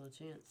think there's still a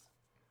chance.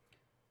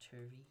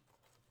 Turvey.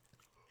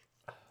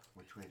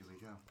 Which way do we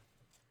go?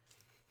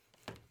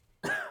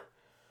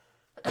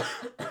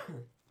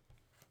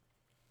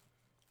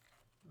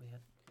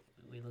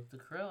 We looked the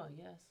crow, I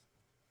guess.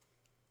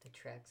 The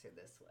tracks are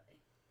this way.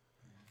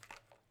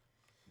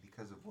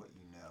 Because of what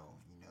you know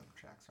the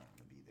tracks aren't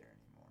going to be there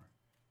anymore,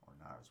 or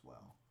not as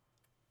well,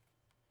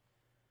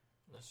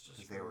 Let's just.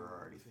 because they were go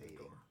already through the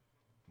fading door.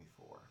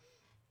 before.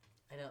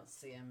 I don't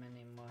see him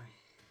anymore.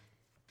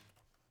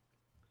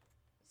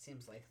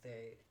 Seems like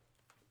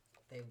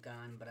they've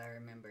gone, but I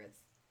remember it's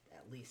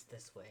at least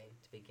this way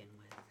to begin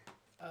with.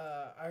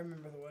 I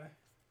remember the way.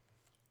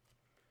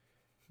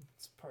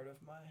 It's part of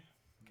my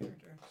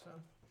character, so.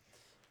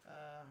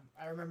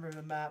 I remember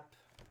the map,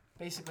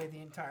 basically the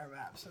entire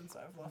map since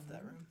I've left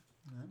that room.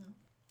 I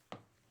know.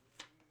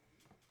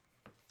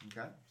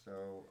 Okay,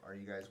 so are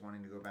you guys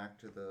wanting to go back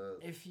to the?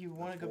 If you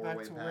want to go back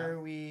four-way to path? where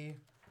we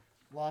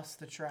lost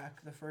the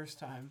track the first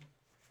time,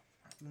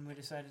 when we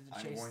decided to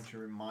I'm chase going to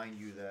remind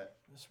you that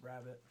this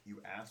rabbit.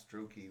 you asked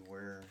Droki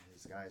where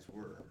his guys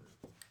were.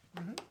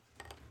 Mm-hmm.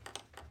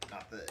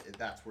 Not that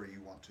that's where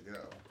you want to go,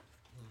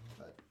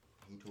 but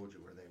he told you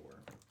where they were.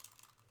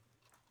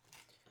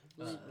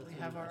 We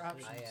have our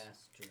options. I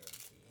asked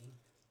Droki,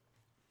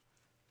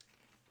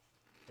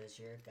 does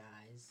your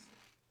guys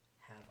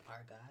have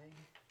our guy?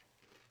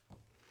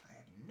 I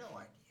have no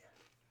idea.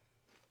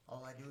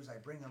 All I do is I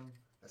bring him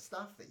the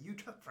stuff that you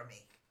took from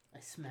me. I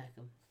smack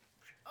him.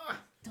 Ah!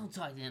 Don't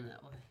talk to him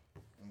that way.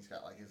 And he's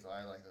got like his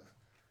eye like this.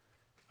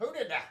 Who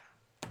did that?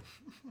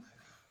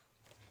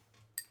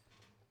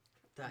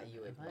 thought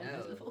you would Am I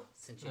know invisible?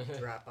 since you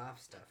drop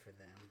off stuff for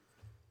them.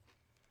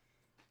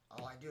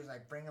 All I do is I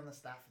bring them the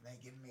stuff and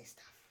they give me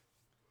stuff.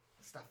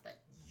 The stuff that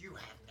you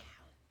have now.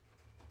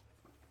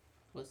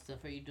 What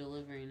stuff are you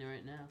delivering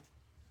right now?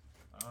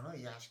 I don't know,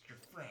 you ask your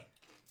friend.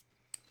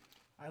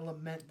 I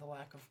lament the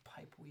lack of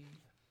pipe weed.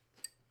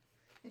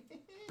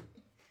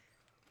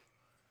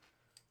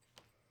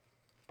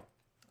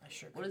 I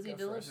sure What could is he go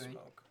for a delivering?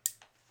 smoke.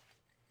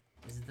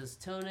 Is it those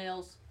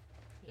toenails?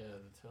 Yeah,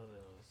 the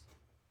toenails.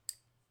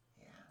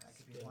 Yeah, that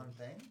could be one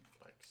thing.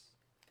 Flex.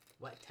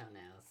 What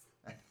toenails?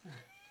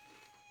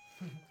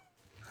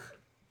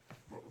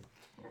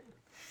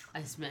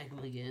 I smack him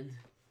again.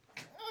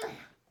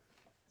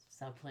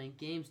 Stop playing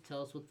games.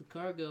 Tell us what the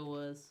cargo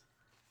was.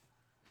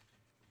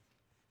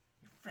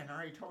 Your friend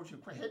already told you,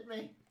 quit hitting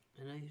me.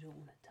 I know you don't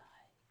want to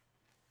die,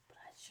 but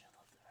I'd sure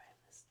love to ram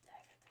this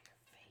dagger through your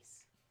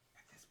face.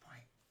 At this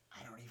point,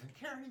 I don't even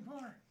care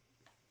anymore.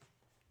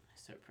 I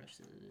start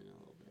pressing it in a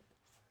little bit.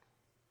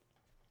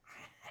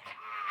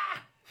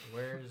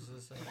 Where is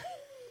this at?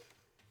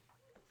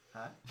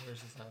 Huh?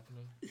 Where's this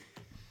happening?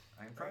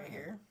 I'm Right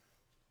here.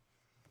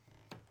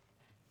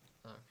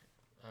 Okay.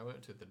 I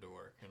went to the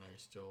door. Can I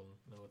still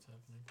know what's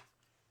happening?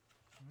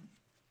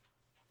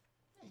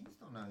 Yeah, you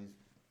still know he's.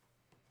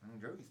 I mean,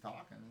 Joey's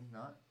talking. He's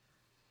not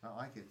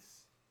like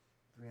it's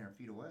 300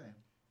 feet away.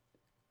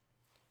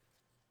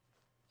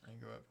 I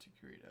go up to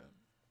Kirito.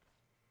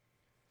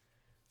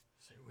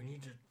 Say, we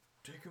need to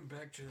take him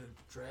back to the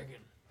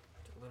dragon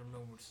to let him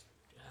know what's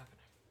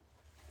happening.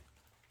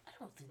 I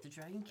don't think the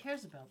dragon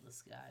cares about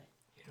this guy.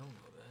 You don't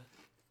know that.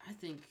 I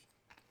think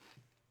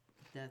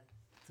that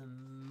the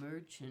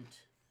merchant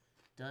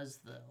does,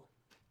 though.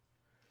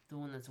 The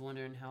one that's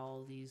wondering how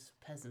all these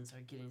peasants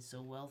are getting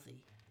so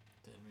wealthy.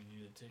 Then we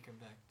need to take him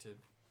back to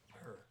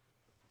her.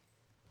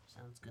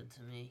 Sounds good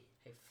to me.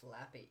 Hey,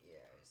 flappy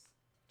ears.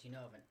 Do you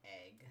know of an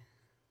egg?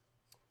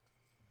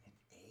 An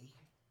egg?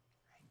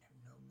 I have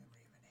no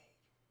memory of an egg.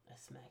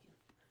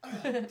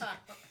 I smack him.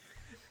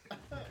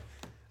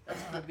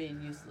 That's for being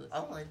useless.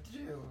 All I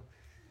do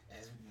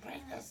is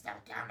bring this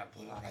stuff down to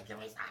people that give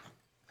me stuff.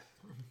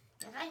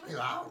 Just leave me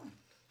alone.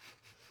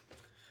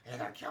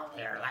 Either kill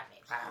me or let me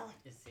go.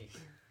 Is he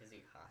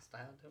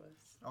hostile to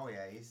us? Oh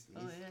yeah, he's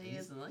he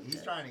doesn't like he's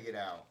that. trying to get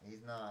out.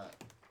 He's not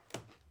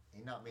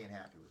being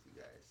happy with you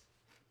guys.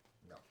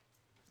 No,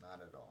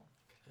 not at all.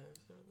 Can I have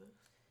some of this?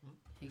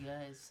 Hey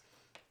guys,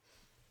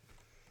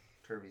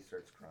 Turby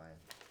starts crying.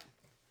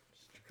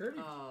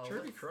 Kirby,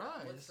 Kirby what's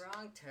cries.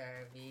 wrong,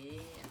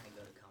 Turby? And I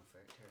go to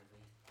comfort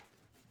Turby.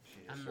 She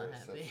just I'm sort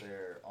not of happy. sits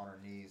there on her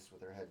knees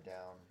with her head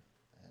down,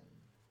 and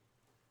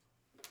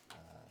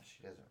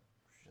she doesn't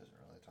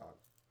really talk.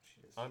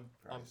 She just I'm-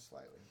 cries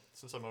slightly.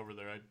 Since I'm over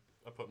there, I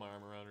put my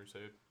arm around her and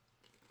say,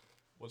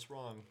 "What's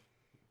wrong?"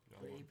 You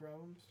know, Lady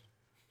problems.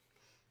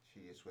 She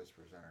just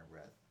whispers under her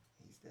breath,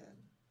 "He's dead."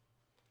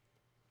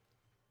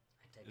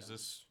 I take Is a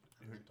this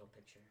mental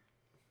picture.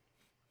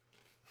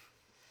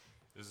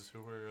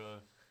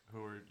 who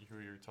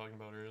you were talking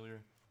about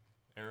earlier?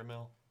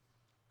 Aramil?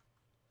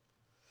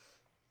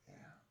 Yeah,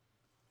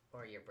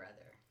 Or your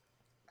brother.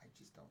 I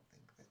just don't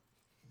think that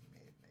he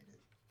may have made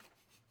it.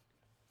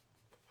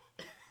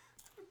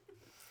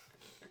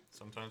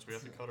 Sometimes we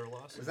have to cut our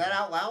losses. Was that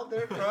out loud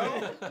there,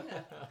 Crow?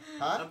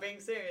 Huh? I'm being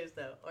serious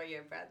though. Or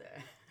your brother.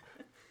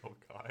 Oh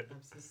God.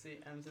 I'm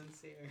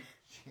sincere.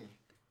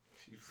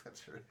 She puts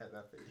her head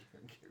up at you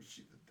and gives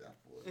you the death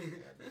look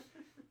again.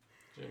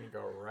 She's gonna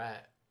go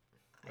rat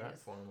I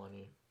just form on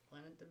you.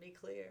 wanted to be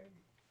clear.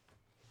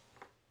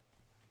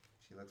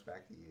 She looks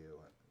back to you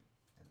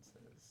and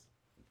says,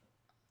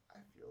 "I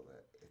feel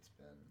that it's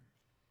been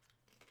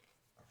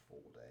a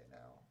full day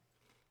now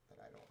that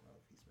I don't know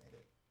if he's made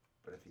it.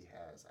 But if he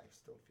has, I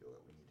still feel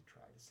that we need to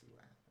try to see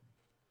what happened."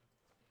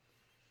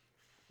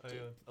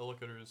 I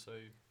look at her and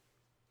say,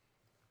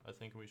 "I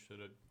think we should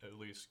at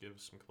least give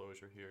some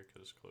closure here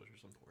because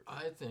closure's important."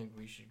 I think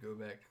we should go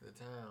back to the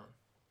town.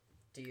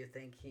 Do you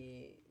think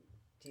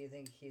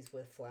he's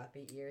with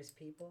flappy ears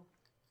people?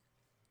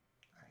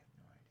 I have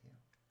no idea.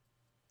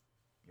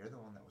 You're the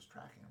one that was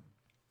tracking him.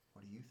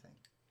 What do you think?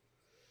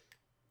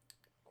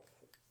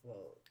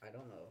 Well, I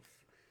don't know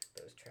if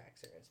those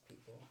tracks are as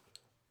people.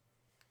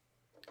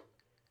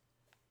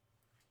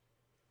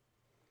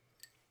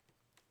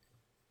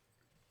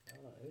 I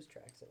don't know whose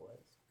tracks it was.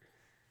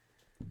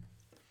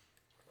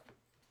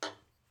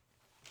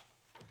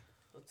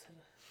 let's hit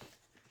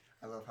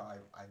I love how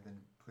I've been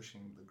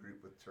pushing the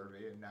group with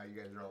Turvey, and now you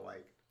guys are all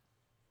like,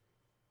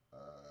 what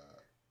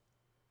are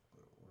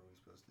we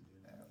supposed to do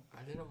now?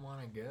 I didn't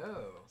want to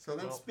go. So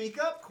then Well-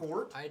 speak up,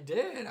 Court. I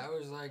did. I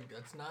was like,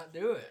 let's not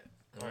do it.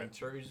 And then Alright.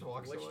 Turby just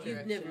walks Which away.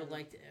 You've direction never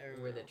liked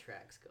Aramil. Where the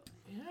tracks going?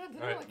 Yeah, I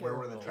did Alright, like where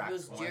were the Aramil. tracks? If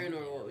it was going?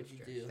 Jarenor, what would you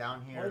do? Down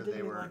Why here, didn't they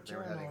he were like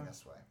heading Jeremiah?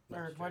 this way.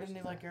 Or why didn't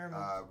he like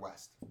Aramil?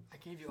 West. I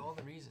gave you all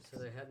the reasons. So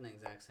they're heading the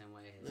exact same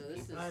way. No,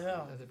 this is I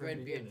know. At the very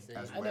Redbeard beginning. saying.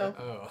 As I where? know.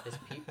 Oh. His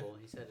people.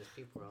 He said his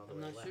people were all the I'm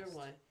way not west. sure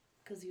why.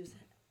 Because he was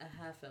a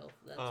half elf.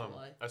 That's Um,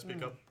 why. I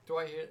speak up. Do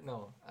I hear?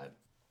 No, I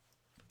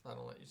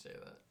don't let you say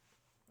that.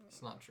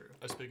 It's not true.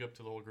 I speak up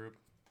to the whole group.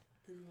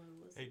 Then why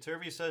was Hey,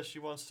 Turvey says she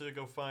wants to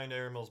go find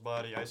Aramil's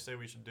body. I say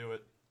we should do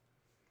it.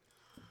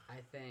 I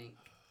think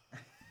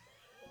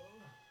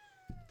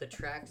the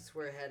tracks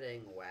were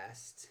heading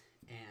west,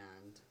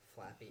 and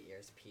Flappy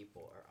Ears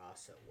people are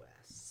also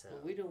west. So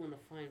Well, we don't want to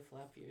find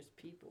Flappy Ears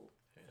people.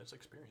 Hey, that's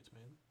experience,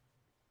 man.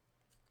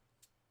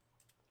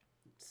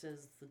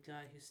 Says the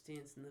guy who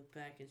stands in the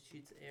back and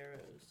shoots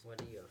arrows.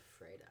 what are you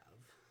afraid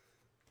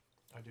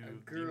of? I do A the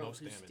girl most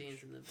who damage.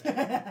 stands in the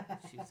back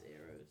and shoots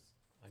arrows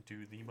I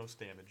do the most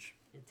damage.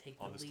 and take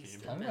On the this least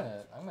team. I'm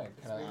amount. gonna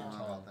cut I out don't your know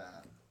tongue. about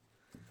that.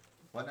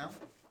 What now?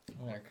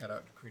 I'm gonna cut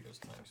out Credo's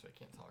tongue so I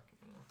can't talk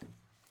anymore.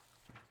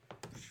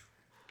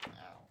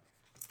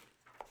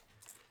 Ow.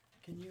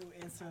 Can you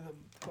answer the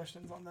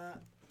questions on that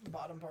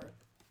bottom part?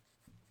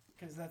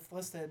 Because that's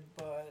listed,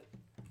 but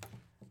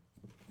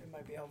it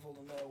might be helpful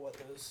to know what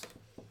those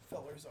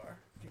fillers are.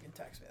 If you can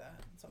text me that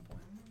at some point.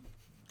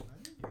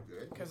 I think you're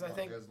good. 'Cause as I long-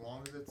 think- as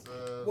long as it's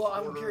a Well,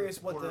 I'm quarter-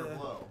 curious what quarter the-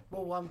 low.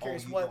 Well, I'm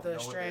curious you what don't the know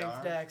what they strength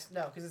are? dex.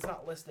 No, because it's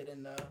not listed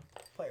in the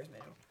player's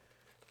manual.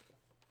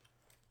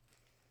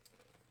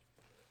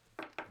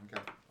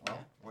 Okay.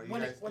 Well, what do you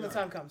When guys when the doing?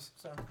 time comes.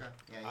 So Okay.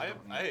 Yeah. You I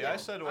don't need I to.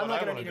 said what I'm not I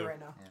gonna want to need it do. right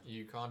now.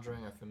 You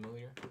conjuring a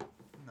familiar?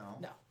 No.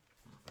 No.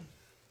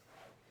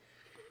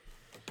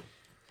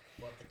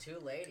 Well, if the two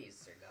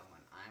ladies are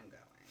going, I'm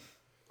going.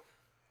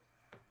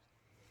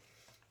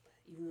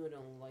 Even though I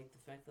don't like the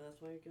fact that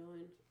that's why you're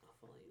going, I'll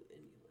follow you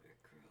anywhere,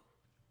 Crow.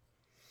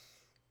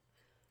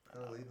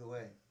 Oh, lead the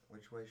way.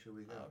 Which way should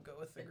we go? I'll go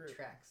with the The group.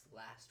 tracks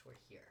last were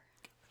here.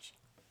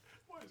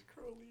 Why is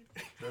Crow lead?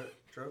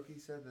 Troki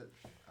said that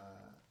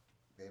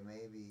they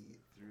may be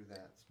through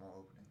that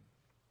small opening.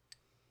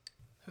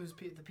 Who's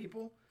the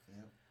people?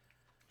 Yep.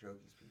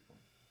 Troki's people.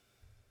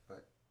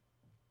 But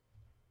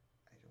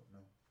I don't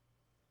know.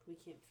 We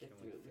can't fit Can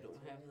we through it. We fit don't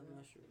through have it the now?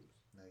 mushrooms.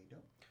 No, you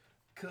don't.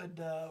 Could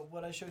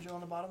what I showed you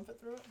on the bottom fit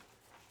through it?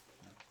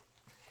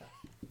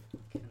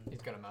 Can,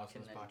 He's got a mouse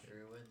can in his the pocket.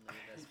 druid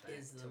lead us It back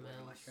is the to where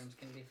mouse. mushrooms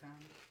can be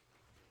found?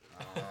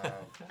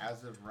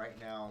 As of right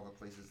now, the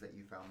places that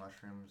you found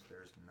mushrooms,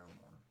 there's no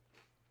more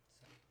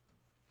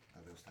So,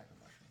 of those type of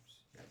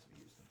mushrooms. You guys have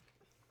used them.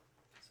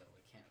 so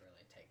we can't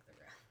really take the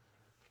ground.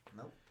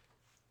 Nope.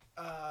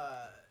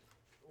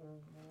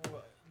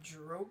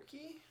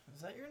 Droki?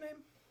 Is that your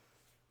name?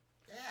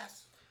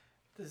 Yes.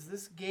 Does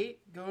this gate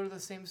go to the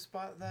same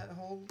spot that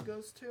hole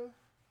goes to?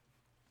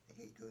 The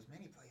gate goes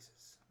many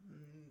places.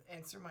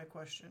 Answer my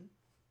question.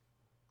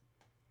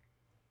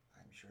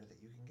 I'm sure that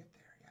you can get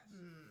there. Yes.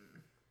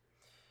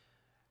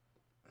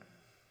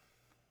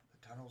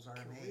 The tunnels are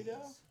a maze. Dorito?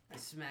 I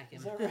smack him.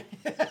 Is that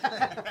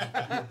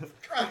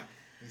right?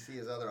 You see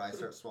his other eye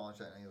start swallowing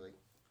shut, and he's like,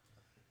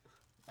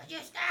 "I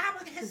just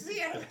stop! I can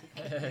see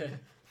it."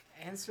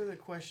 Answer the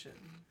question.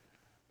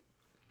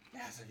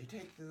 Yes, if you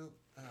take the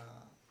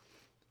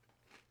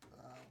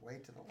way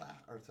to the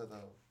left or to the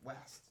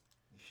west,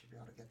 you should be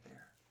able to get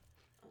there.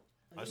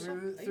 I saw-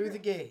 Through the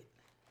gate.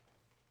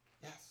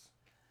 Yes.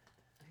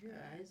 Are your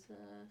eyes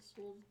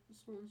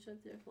swollen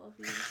shut there,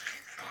 Fluffy?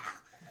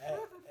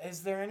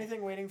 Is there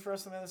anything waiting for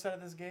us on the other side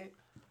of this gate?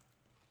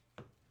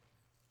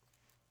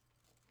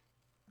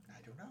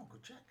 I don't know. Go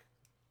check.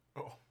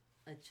 Oh,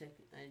 I check.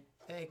 I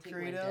Hey, take my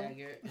Credo.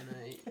 dagger and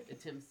I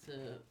attempt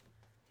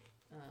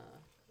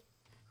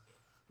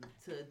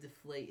to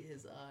deflate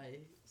his eye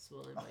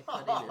swelling by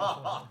cutting him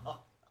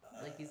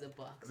like he's a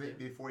boxer.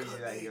 Before you do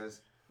that, he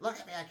goes, "Look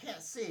at me! I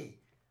can't see.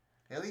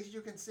 At least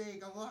you can see.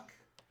 Go look.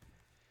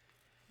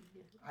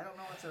 Yeah. I don't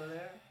know what's over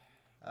there."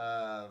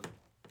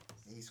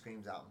 He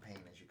screams out in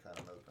pain as you cut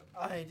him open.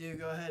 I do.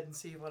 Go ahead and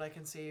see what I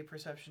can see.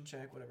 Perception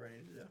check, whatever I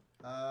need to do.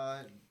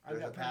 There's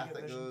got a pretty path good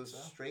that vision, goes so.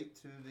 straight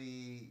to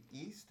the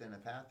east and a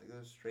path that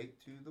goes straight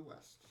to the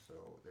west.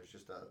 So there's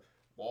just a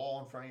wall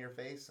in front of your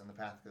face, and the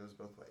path goes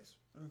both ways.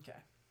 Okay.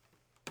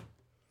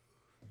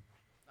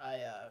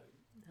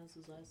 How's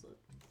his eyes look?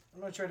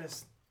 I'm gonna try to.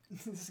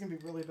 This is gonna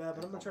be really bad,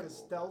 but I'm gonna try to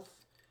stealth.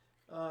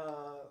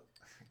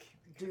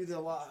 Do the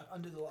lock,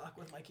 undo the lock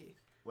with my key.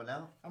 What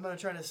now? I'm gonna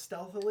try to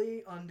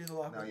stealthily undo the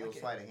lock No, with my you'll key.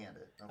 sleight of hand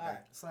it. Okay. All right,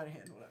 sleight of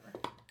hand, whatever.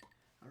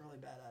 I'm really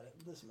bad at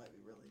it. This might be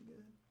really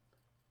good.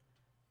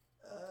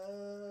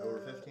 Over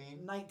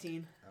 15?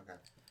 19. Okay.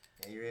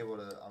 Yeah, you're able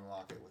to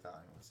unlock it without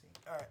anyone seeing.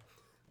 All right.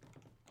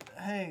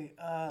 Hey,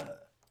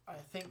 I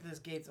think this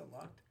gate's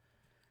unlocked.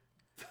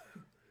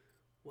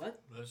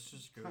 What? Let's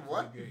just go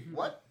What? to the gate.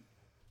 What?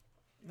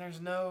 There's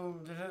no.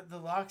 The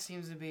lock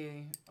seems to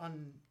be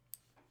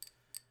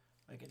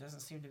like it doesn't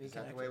seem to be Is that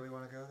connected. the way we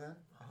want to go then?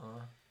 Uh-huh.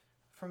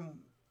 From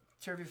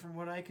Turvey, from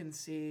what I can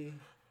see,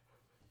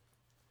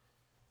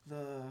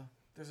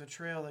 there's a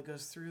trail that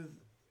goes through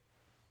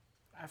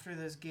after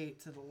this gate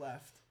to the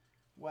left,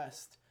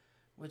 west,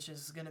 which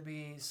is going to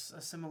be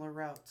a similar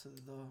route to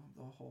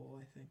the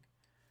hole, I think.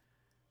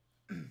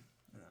 And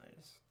then I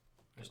just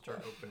I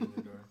start opening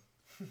the door.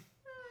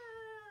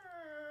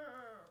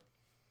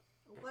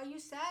 Why you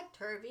sad,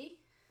 Turvey?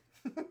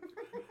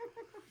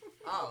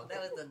 Oh, that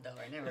was the door.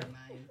 Never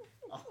mind.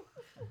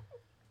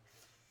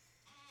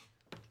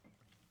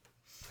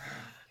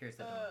 Here's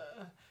the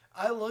door.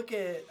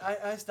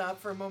 I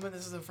stop for a moment.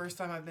 This is the first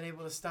time I've been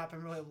able to stop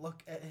and really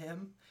look at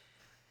him.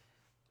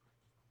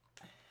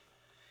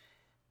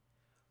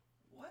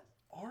 What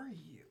are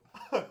you?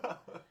 A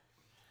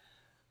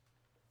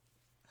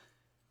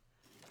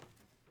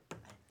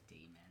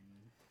demon.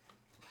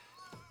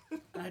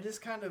 And I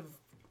just kind of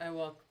I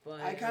walk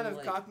by. I kind I'm of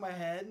like, cock my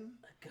head,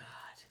 God.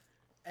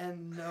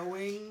 and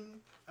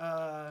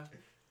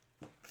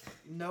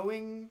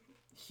knowing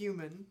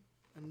human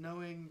and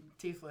knowing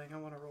tiefling, I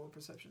want to roll a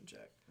perception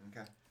check.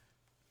 Okay.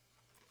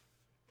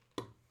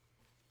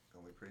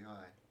 Gonna be pretty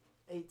high.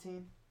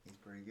 18. He's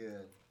pretty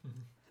good.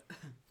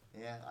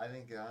 Yeah, I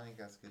think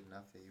that's good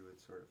enough that you would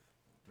sort of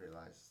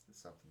realize that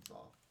something's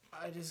off.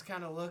 I just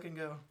kind of look and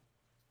go,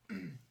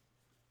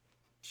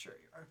 sure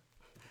you are.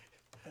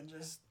 And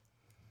just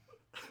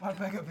walk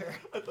back up here.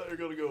 I thought you were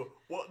gonna go,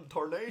 what in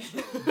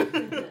tarnation?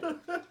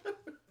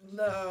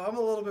 No, I'm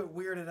a little bit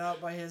weirded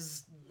out by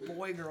his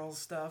boy girl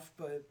stuff,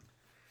 but...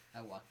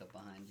 I walk up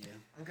behind you.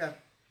 Okay.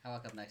 I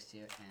walk up next to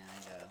you and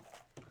I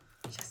go,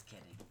 just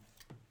kidding.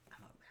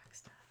 I'm a rock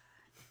star.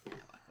 And I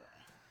walk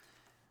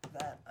away.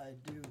 That I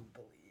do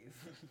believe.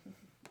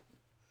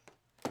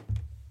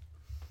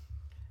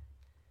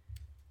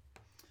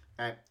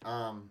 Alright,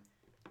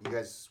 you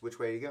guys, which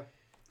way do you go?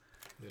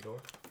 The door?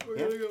 We're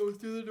Yeah. gonna go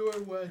through the door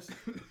west.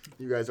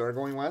 You guys are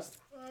going west?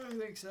 I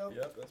think so.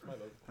 Yep, that's my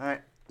vote.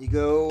 Alright, you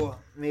go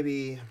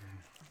maybe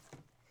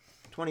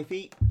 20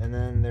 feet, and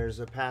then there's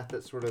a path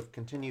that sort of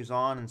continues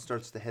on and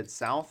starts to head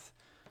south,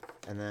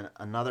 and then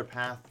another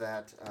path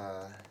that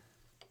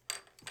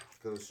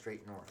goes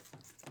straight north.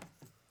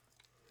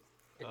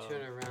 I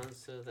turn around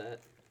so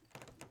that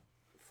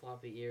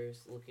floppy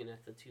ears looking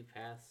at the two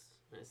paths.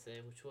 And I say,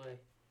 which way?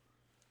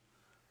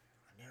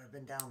 I've never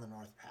been down the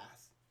north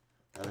path.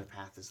 The other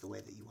path is the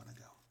way that you want to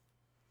go.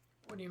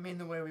 What do you mean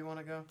the way we want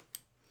to go?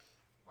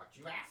 What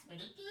you asked me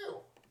to do!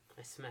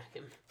 I smack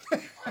him.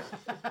 His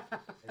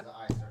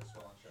eyes start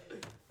swelling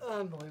shut.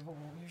 Unbelievable.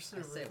 You're so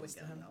I say we ruthless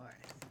go to him.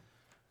 north.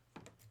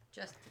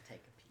 Just to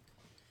take a peek.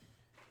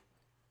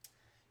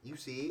 You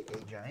see a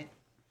giant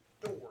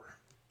door.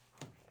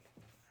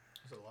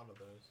 There's a lot of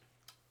those.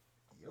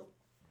 Yep.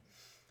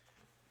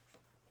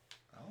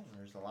 Oh,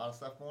 there's a lot of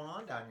stuff going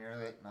on down here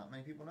that not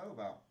many people know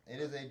about. It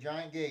is a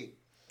giant gate,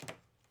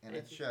 and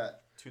it's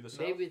shut. To the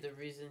south? Maybe the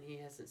reason he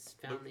hasn't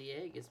found the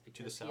egg is because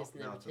he has south?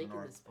 never No, to the taken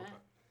north. this path.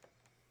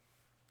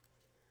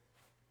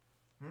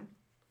 Okay.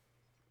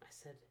 I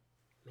said,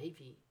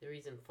 maybe the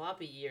reason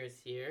Floppy Ear's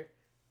here,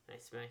 I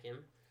smack him,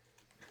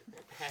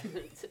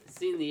 hasn't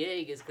seen the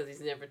egg is because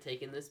he's never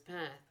taken this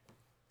path.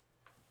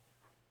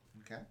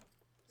 Okay.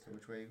 So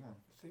which way are you going?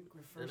 I think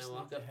we Then first I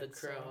walk need to up the head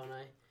crow south. and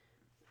I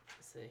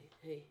say,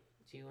 hey,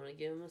 do you want to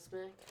give him a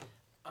smack?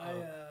 I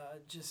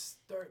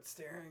just start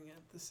staring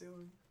at the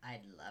ceiling.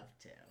 I'd love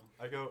to.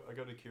 I go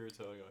to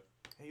Kirito. I go,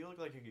 hey, you look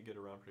like you could get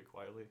around pretty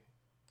quietly.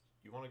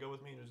 You want to go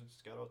with me and just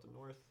scout out the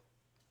north?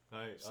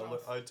 And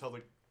South. I tell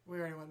the We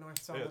already went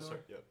north, south, yeah, and sorry,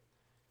 north. yeah,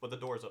 but the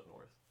door's up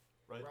north,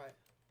 right? Right.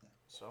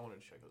 So I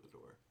wanted to check out the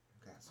door.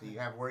 Okay. So you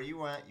have where you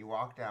went. You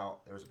walked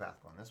out. There was a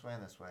path going this way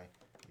and this way.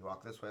 You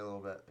walk this way a little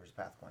bit. There's a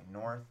path going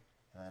north,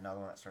 and another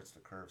one that starts to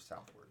curve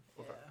southward.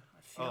 Okay. Yeah,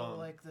 I feel Um,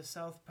 like the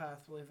south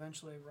path will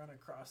eventually run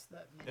across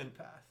that main And-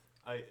 path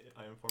I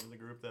informed the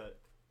group that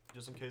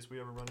just in case we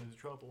ever run into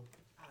trouble,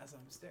 as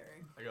I'm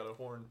staring. I got a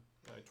horn.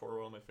 I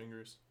tore all my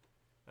fingers.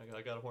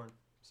 I got a horn,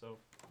 so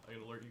I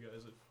can alert you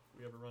guys if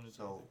we ever run into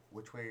So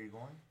which way are you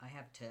going? I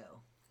have two.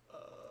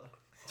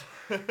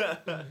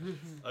 anything.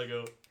 I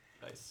go,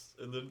 nice,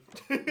 and then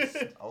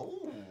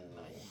Oh.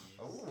 Nice.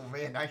 Oh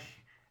man, nice.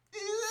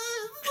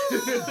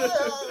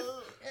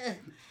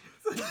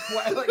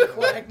 Like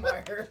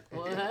Quagmire.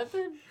 What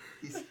happened?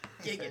 He's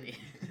Giggity.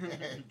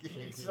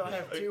 So I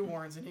have two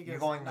horns, and he goes. You're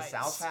going nice. the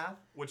south path.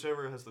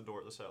 whichever has the door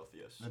at the south,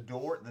 yes. The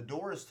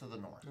door is to the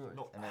north,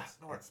 No, and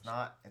north.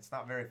 it's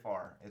not very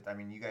far. I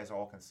mean, you guys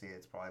all can see it.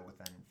 It's probably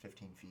within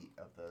 15 feet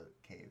of the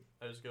cave.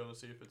 I just go and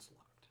see if it's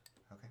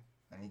locked. Okay.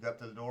 And you go up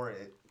to the door.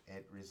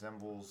 It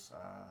resembles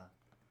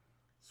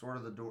sort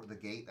of the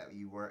gate that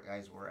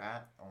guys were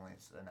at, only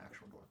it's an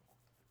actual door.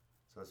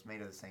 So it's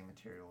made of the same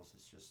materials.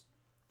 It's just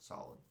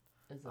solid.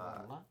 Is it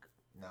a lock?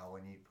 No,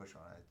 when you push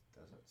on it, it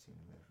doesn't seem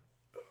to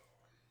move.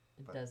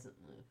 It but- doesn't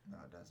move. No,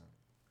 it doesn't.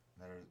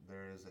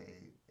 There is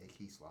a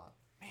key slot.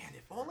 Man,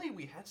 if only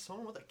we had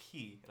someone with a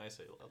key. And I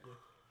say loudly.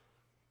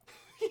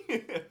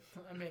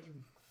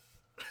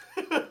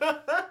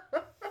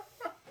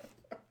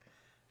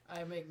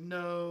 I make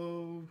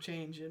no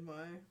change in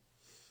my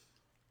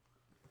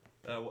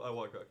I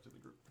walk back to the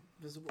group.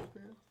 visible.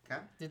 Okay.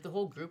 Did the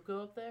whole group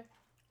go up there?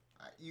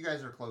 You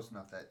guys are close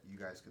enough that you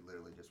guys could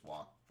literally just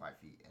walk 5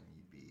 feet and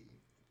you'd be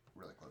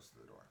really close to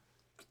the door.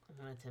 I'm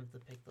gonna attempt to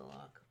pick the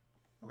lock.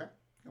 Okay,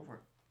 go for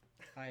it.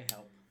 I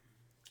help.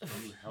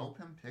 You help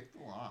him pick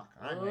the lock.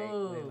 All right.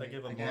 Oh. I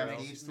give him And you have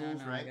morals. these No,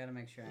 tools, I right? gotta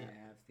make sure Yeah.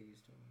 I have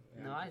these tools.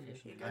 No, I do.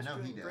 proficient. You I guys know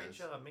are he doing a great does.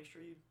 job. Make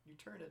sure you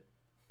turn it.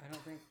 I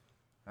don't think.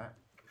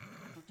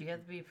 Do you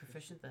have to be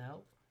proficient to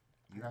help?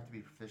 You have to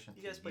be proficient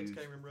You guys to played use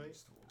Skyrim, right?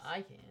 these tools.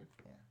 I can.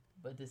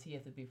 But does he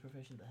have to be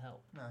proficient to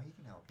help? No, he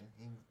can help you.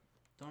 He can,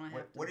 Don't I have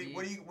what to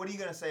are be? you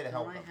gonna say to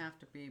help Don't I him? have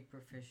to be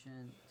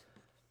proficient?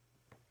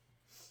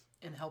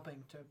 In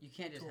helping to. You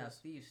can't just have Tools.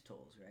 thieves'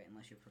 tools, right?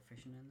 Unless you're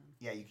proficient in them.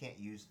 Yeah, you can't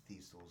use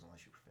these tools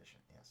unless you're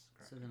proficient. Yes,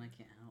 correct. So then I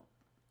can't help.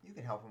 You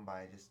can help him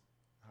by just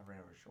hovering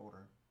over his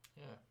shoulder.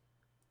 Yeah.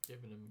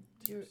 Giving him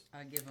You're- tips.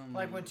 I give him.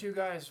 Like when two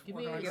guys Give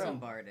work me on a a give him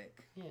drill. bardic.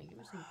 Yeah, give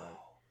me some part.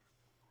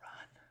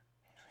 Run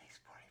at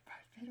least 45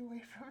 feet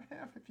away from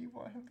him if you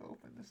want him to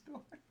open this door.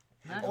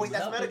 Not Oh wait,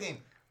 that's helping. metagame.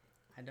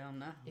 I don't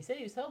know. He said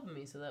he was helping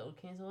me, so that would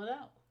cancel it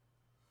out.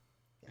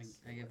 Yes.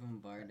 I give him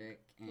bardic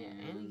and. Yeah,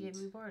 and he gave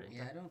me Bardic.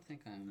 Yeah, I don't think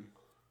I'm.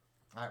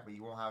 All right, but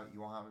you won't have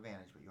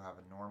advantage, but you'll have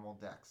a normal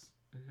dex.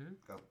 Mm-hmm.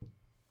 Go.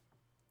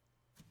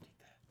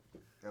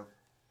 Go.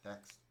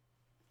 Dex.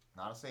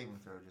 Not a saving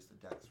throw, just a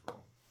dex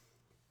roll.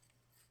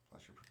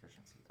 Plus your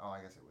proficiency. Oh,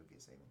 I guess it would be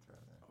a saving throw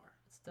then.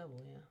 It's double,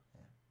 yeah.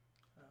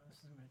 This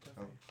is gonna be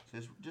tough.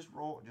 Oh,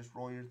 so just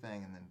roll your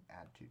thing and then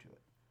add 2 to it,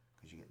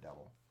 because you get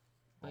double.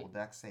 Roll Wait.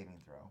 dex saving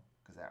throw,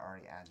 because that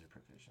already adds your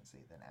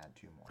proficiency. Then add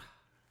 2 more,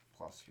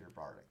 plus your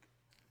bardic.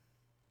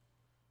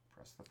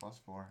 Press the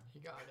 +4. He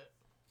got it.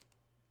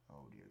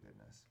 Oh dear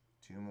goodness.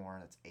 2 more.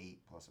 That's 8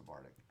 plus a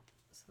bardic.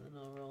 So then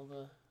I'll roll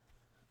the.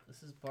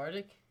 This is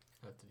Bardic.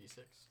 That's a D6.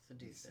 It's a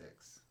D6.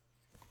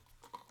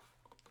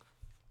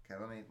 Okay,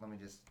 let me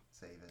just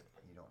save it.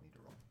 You don't need to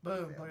roll.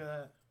 Boom! Fail. Look at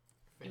that.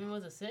 Even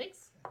with a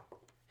 6?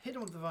 Hit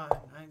him with the vine.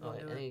 I ain't Oh, gonna wait,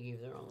 do I it. think I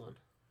gave the wrong one.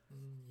 Yeah,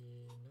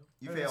 nope.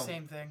 You They're the failed.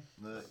 same thing.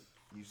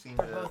 You seem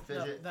For to both-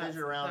 no, fidget that's-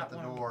 around that at the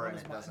one- door one and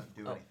is it mine. doesn't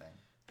do Oh. anything.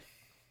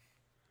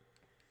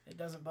 It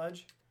doesn't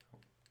budge.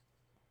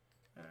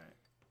 All right.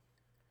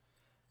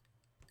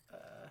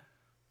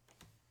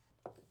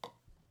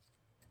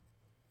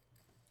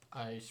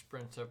 I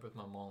sprint up with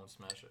my maul and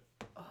smash it.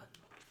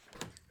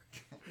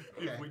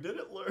 Okay. We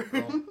didn't learn.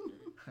 Roll,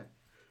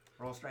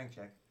 roll strength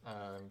check.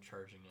 I'm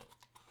charging it.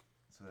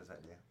 So what does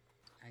that do?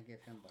 I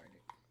give him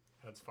bardic.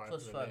 That's 5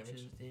 Plus for 5 the to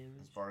damage. the damage.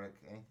 Is bardic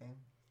anything?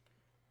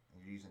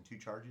 And you're using 2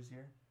 charges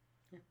here?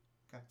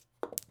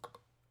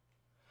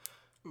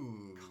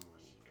 Ooh.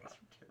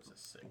 It's a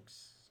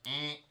 6.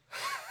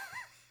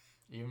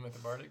 Even with the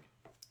bardic?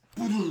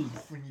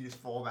 When you just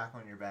fall back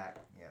on your back.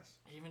 Yes.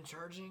 Even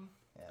charging?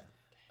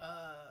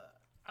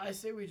 I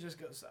say we just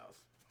go south.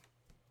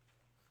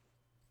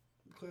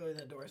 Clearly,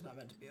 that door is not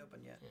meant to be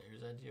open yet. Yeah,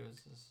 whose idea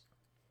was this?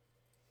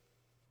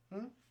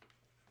 It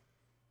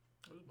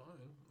was mine.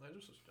 I'm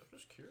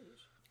just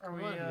curious. Are Come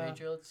we? on,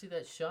 Major, let's see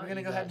that shot. We're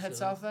gonna you go ahead got, and head so-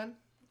 south then.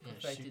 Yeah,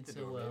 Perfected shoot the so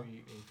door. well.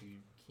 Maybe if you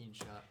keen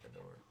shot the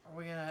door. Are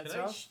we gonna head Can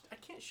I, south? I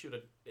can't shoot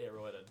an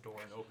arrow at a door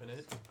and open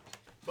it.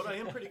 But I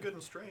am pretty good in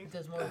It strength.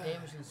 does more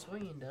damage than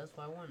swinging does.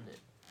 Why wouldn't it?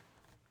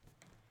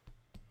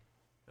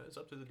 It's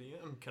up to the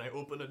DM. Can I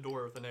open a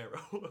door with an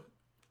arrow?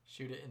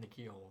 Shoot it in the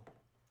keyhole.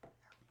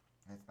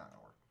 It's not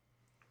gonna work.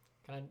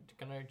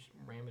 Can I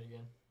ram it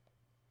again?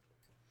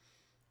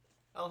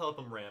 I'll help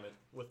him ram it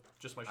with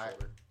just my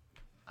shoulder.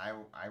 I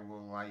will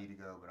allow you to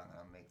go, but I'm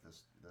gonna make the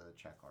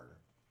check harder.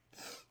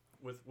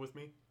 With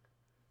me?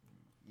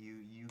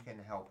 You can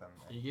help him.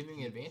 Are you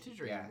giving advantage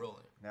or are yeah. you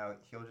rolling? No,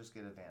 he'll just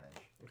get advantage.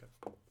 Okay.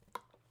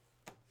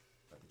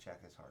 But the check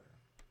is harder.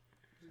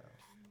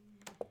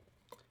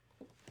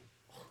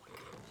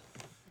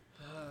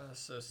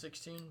 So So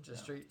 16,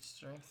 just straight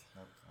strength.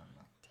 nope, I'm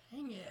not.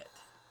 Dang it.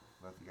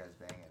 Both you guys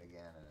bang it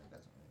again and it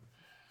doesn't move.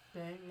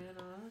 Banging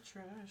on a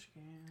trash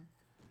can.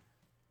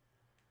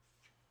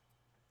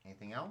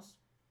 Anything else?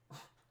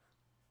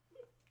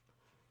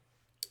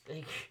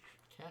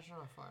 Cash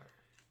on fire.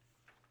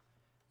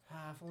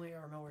 If only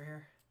Aramil were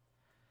here.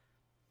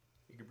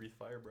 You can breathe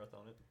fire breath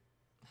on it.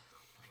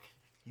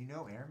 You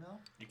know Aramil?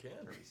 You can.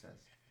 Kirby says.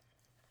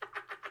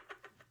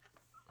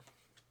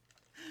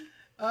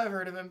 I've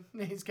heard of him.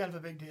 He's kind of a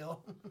big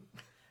deal.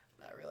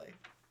 Not really.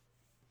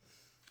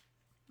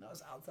 No,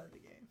 it's outside the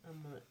game.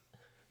 I'm gonna.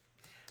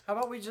 How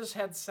about we just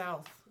head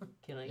south?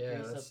 Can I Yeah,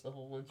 grease that's up the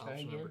hole and try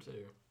Option again? number 2.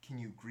 Can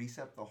you grease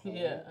up the hole?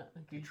 Yeah.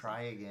 You Grease,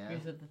 try again.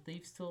 grease up the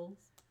thief's tools.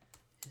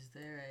 Is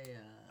there a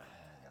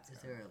That's is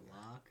gotta there work.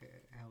 a lock or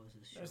how was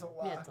this? There's a shown?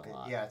 lock. Yeah, it's a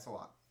lock. Yeah, it's a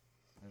lock.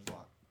 There's a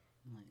lock.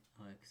 Like,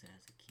 oh, because it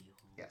has a keyhole.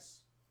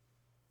 Yes.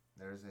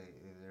 There is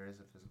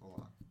a physical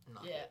lock.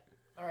 Not Yeah.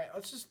 All right.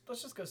 Let's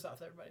just go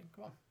south, everybody.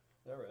 Come on.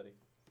 Alrighty.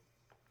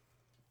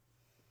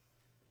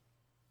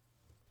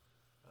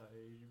 I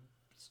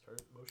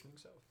start motioning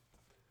south.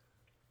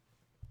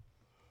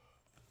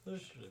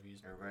 Should have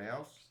used Everybody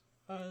else?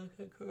 I look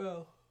at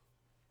Crow.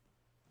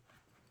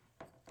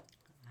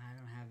 I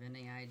don't have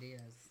any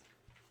ideas.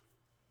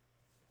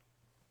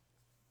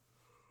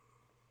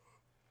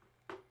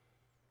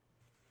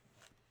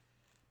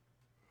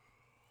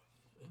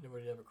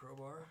 Anybody have a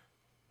crowbar?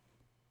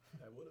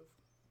 I would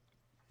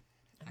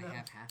have I No.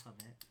 have half of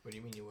it. What do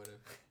you mean you would have?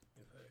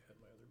 if I had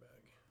my other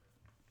bag.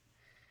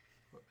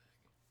 What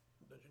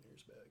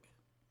Dungeoneer's bag.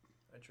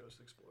 I chose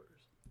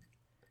Explorers.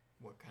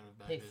 What kind of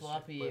bag Hey, is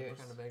floppy what, ears. what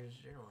kind of bag is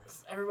generally?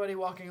 Everybody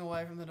walking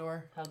away from the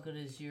door. How good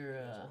is your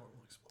It's normal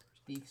Explorers.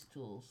 thief's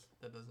tools?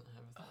 That doesn't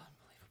have a thing.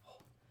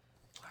 Unbelievable.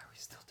 Why are we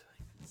still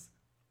doing this?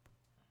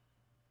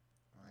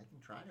 Well, I can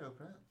trying to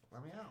open it.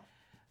 Let me out.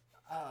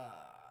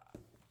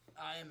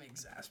 I am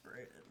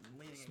exasperated,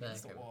 leaning Smack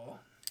against the him. wall.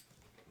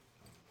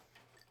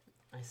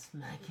 I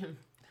smack him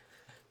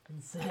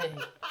and say,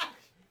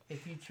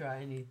 if you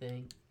try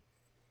anything,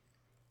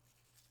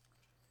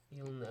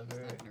 you'll He's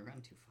never. not gonna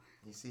run too far.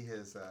 You see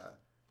his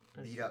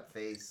beat up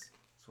face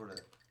sort of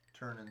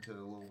turn into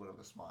a little bit of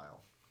a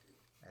smile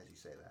as you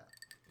say that,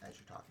 as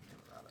you're talking to him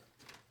about it.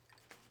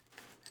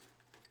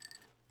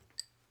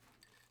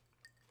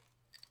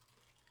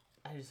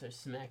 I just start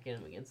smacking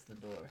him against the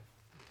door.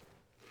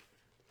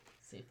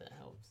 See if that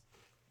helps.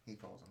 He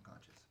falls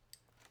unconscious.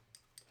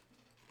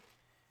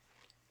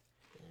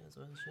 Yeah, it was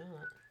worth a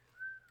shot.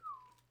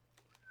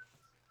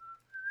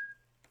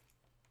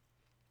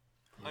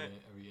 I-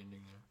 Are we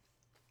ending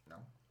there?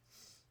 No.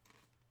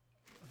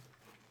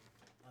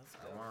 Let's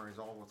I go. want to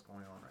resolve what's going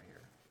on right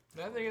here.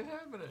 Nothing is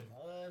happening.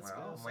 Let's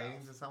well, go I'm waiting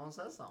south. till someone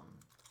says something.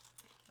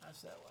 I've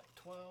said it like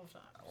 12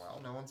 times. Well,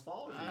 no one's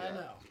followed you I yet.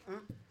 know.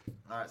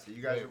 Alright, so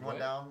you guys Wait, are going what?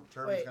 down.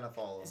 Turby's Wait, going to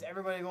follow. Is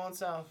everybody going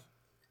south?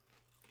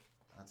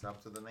 That's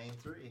up to the main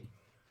three.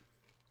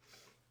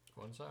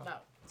 One south. No.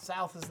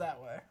 South is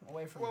that way,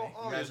 away from me.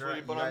 You guys are,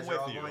 Obviously, but you guys I'm are with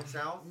all you. going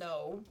south?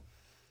 No.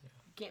 You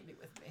can't be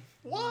with me.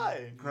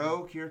 Why?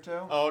 Crow,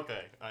 Kirito? Oh,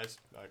 okay. I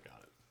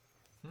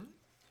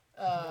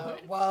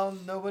got While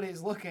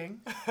nobody's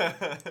looking,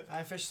 it.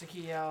 I fish the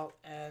key out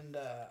and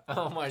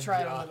Oh my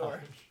try god. it on the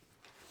door.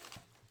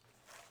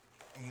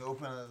 And you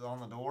open it on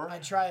the door? I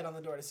try it on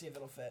the door to see if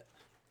it'll fit.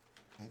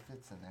 It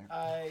fits in there.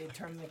 I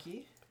turn the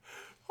key,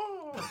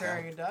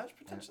 preparing a dodge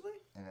potentially.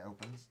 And it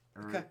opens.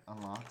 Or Okay. it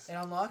unlocks. It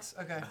unlocks.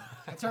 Okay.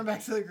 I turn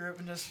back to the group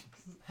and just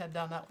head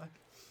down that way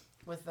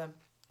with them.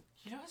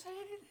 You don't say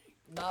anything.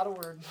 Not a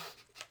word.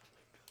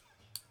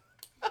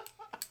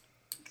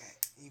 Okay,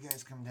 you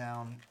guys come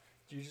down.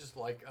 Do you just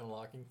like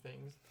unlocking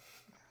things?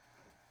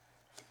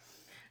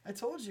 I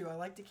told you I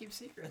like to keep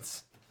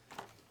secrets.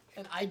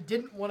 And I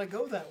didn't want to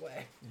go that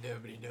way.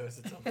 Nobody knows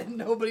it's unlocked. And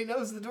nobody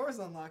knows the door's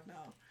unlocked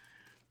now.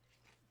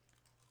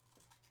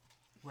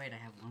 Wait, I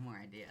have one more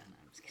idea. No,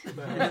 I'm just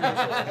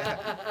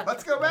kidding.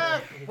 Let's go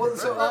back! Well,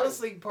 so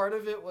honestly, part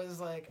of it was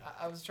like,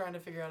 I was trying to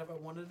figure out if I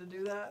wanted to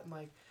do that. And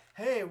like,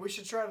 hey, we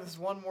should try this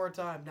one more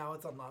time. Now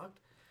it's unlocked.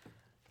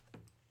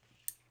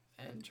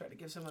 And try to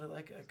give somebody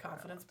like a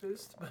confidence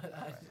boost. But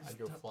I I'd just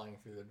go don't. flying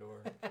through the door.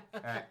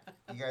 Alright,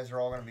 you guys are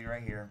all going to be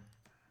right here.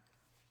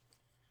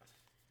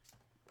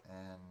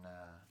 And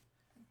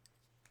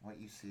what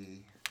you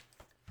see...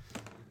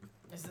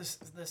 Is this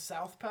the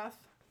south path?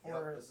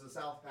 Or This is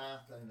the south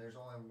path, and there's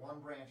only one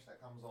branch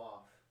that comes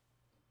off.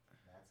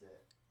 That's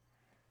it.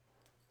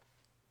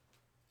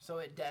 so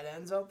it dead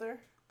ends out there?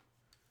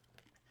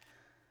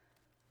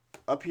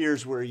 Up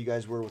here's where you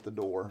guys were with the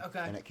door.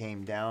 Okay. And it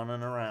came down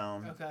and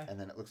around. Okay. And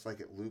then it looks like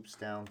it loops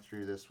down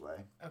through this way.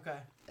 Okay.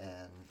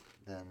 And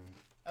then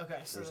Okay.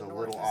 So there's the a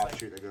north little is like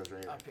offshoot that goes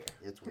right up here.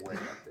 It's way up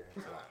there.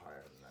 It's a lot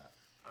higher than that.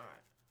 All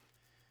right.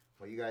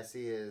 What you guys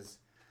see is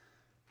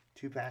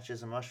 2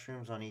 patches of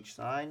mushrooms on each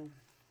side.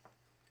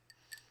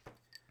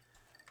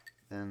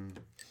 Then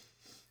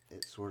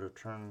it sort of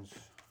turns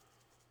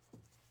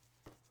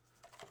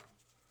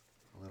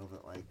a little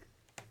bit like,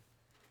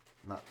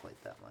 not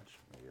quite that much,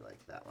 maybe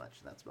like that much,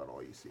 and that's about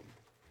all you see.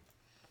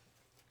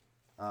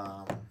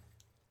 Where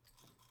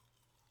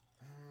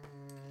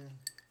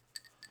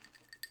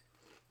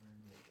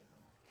did it go?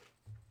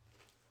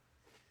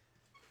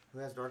 Who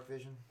has dark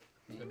vision?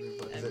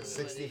 Everybody. Is it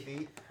 60 Everybody.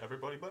 feet?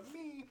 Everybody but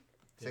me.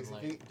 60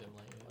 light, feet? dim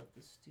light, yeah. What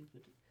the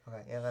stupid.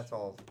 Okay, yeah, that's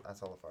all the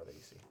far that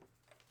you see.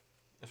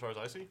 As far as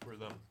I see, or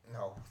them.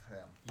 No,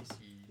 them. You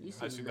see. You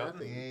I see see nothing.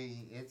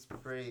 nothing. Yeah, it's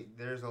pretty.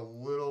 There's a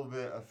little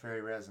bit of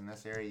fairy res in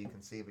this area you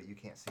can see, but you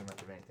can't see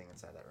much of anything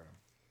inside that room.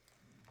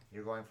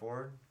 You're going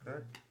forward,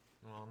 Kurt?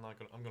 Well, I'm not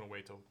gonna. I'm gonna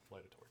wait till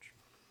light a torch.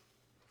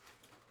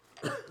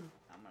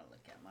 I'm gonna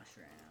look at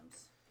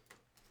mushrooms.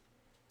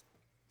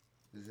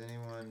 Is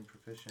anyone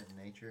proficient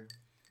in nature?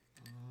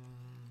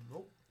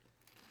 Nope.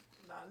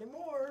 Not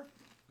anymore.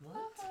 What?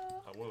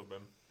 I would have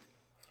been.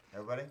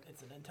 Nobody?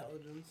 It's an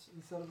intelligence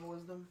instead of a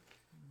wisdom.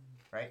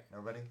 Right?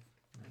 Nobody?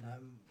 And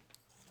I'm.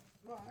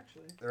 Well,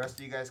 actually. The rest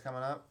of you guys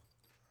coming up?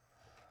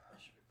 I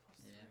should be plus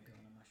Yeah, I'm 3.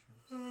 going to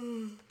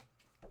mushrooms.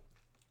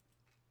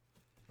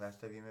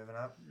 Last of you moving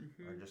up?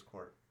 Mm-hmm. Or just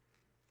court?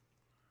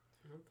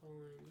 I'm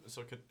following.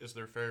 So, is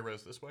there fairy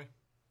res this way?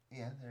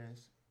 Yeah, there is.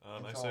 I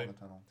It's all say, in the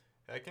tunnel.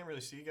 hey, I can't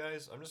really see you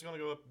guys. I'm just gonna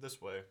go up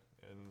this way,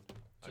 and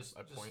Just,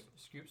 I point.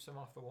 scoop some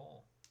off the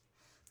wall.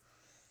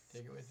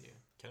 Take it with you.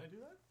 Can I do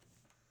that?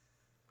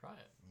 Try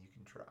it. You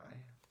can try.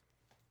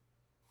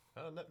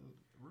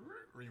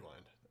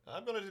 Rewind.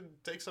 I'm gonna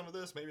take some of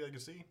this. Maybe I can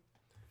see,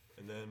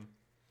 and then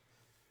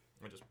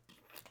I just.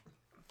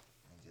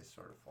 It just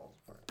sort of falls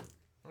apart.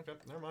 Okay,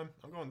 never mind.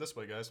 I'm going this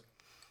way, guys.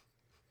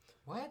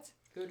 What?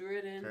 Good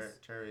riddance.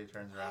 Terry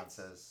turns around and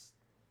says,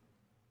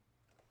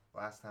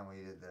 last time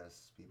we did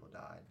this, people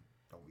died.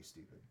 Don't be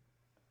stupid.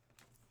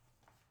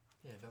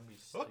 Yeah, don't be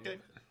stupid. Okay.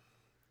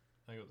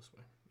 I go this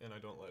way, and I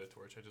don't light a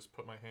torch. I just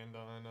put my hand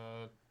on.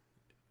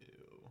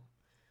 Ew.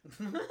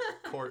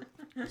 Court.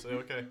 Say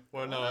okay.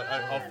 Well, no,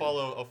 I'll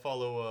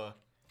follow.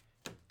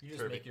 You just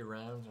Kirby. make your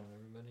rounds on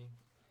everybody.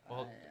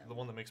 Well, I the am-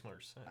 one that makes more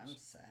sense. I'm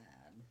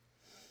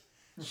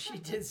sad. She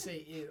did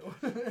say ew.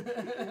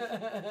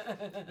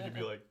 You'd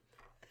be like,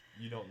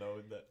 you don't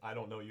know that I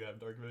don't know you have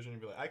dark vision.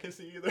 You'd be like, I can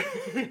see either.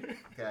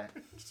 Okay.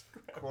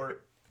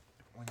 Court,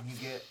 when you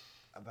get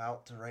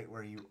about to right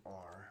where you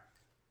are,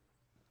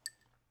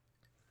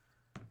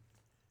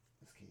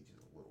 this cage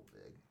is a little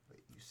big, but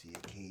you see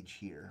a cage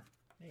here.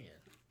 Man.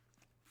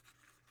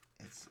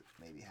 It's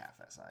maybe half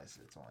that size.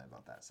 It's only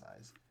about that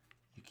size.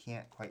 You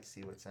can't quite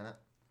see what's in it,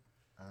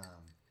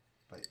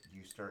 but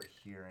you start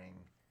hearing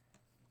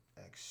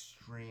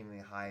extremely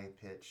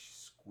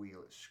high-pitched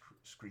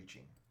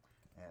screeching,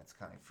 and it's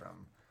coming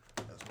from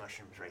those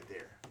mushrooms right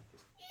there.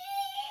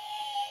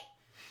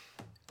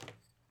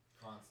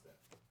 Constant.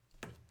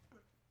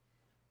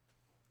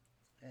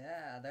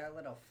 Yeah, they're a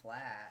little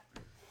flat.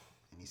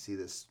 And you see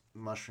this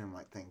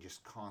mushroom-like thing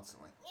just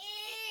constantly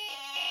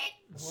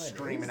What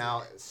screaming is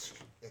out. It's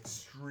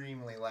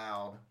extremely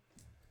loud,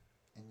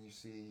 and you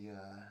see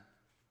a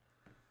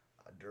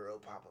Duro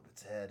pop up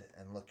its head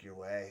and look your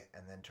way,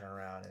 and then turn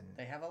around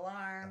They have and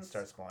alarms.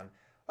 starts going,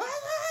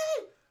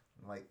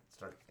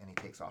 and he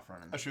takes off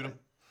running. I shoot him.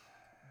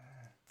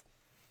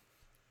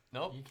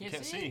 Nope, You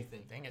can't see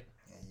anything. Dang it.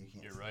 Yeah, you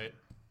can't. You're see. right.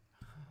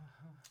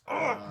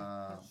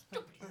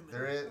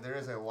 There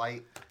is a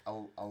light,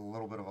 a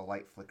little bit of a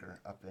light flicker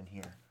up in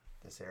here,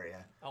 this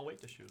area. I'll wait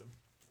to shoot him.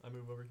 I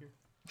move over here.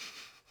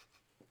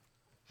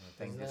 And the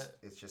thing Is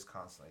it's just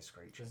constantly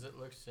screeching. Does it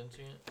look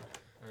sentient,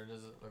 or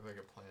does it look like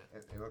a plant?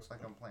 It looks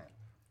like a plant.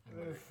 I'm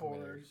Move gonna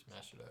forward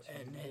Smash it up.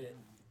 and hit it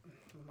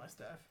with my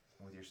staff.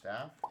 With your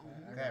staff?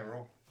 Okay,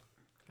 roll.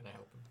 Can I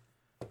help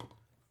him?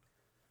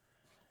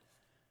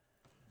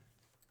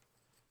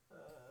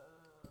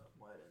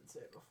 Well, I didn't say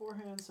it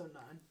beforehand, so 9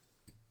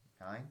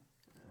 9?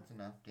 That's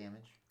enough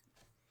damage.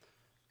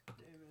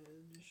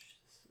 damage.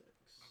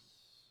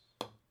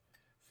 6.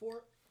 4.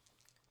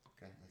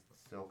 Okay, it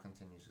still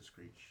continues to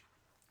screech.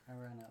 I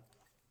run up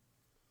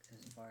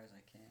as far as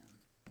I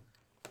can.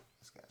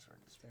 This guy's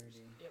already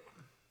 30.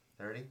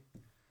 30?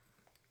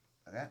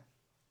 Okay.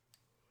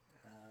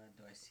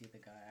 Do I see the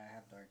guy? I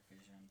have dark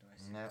vision. Do I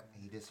see No, the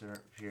guy? he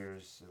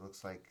disappears. It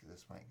looks like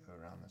this might go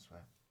around this way.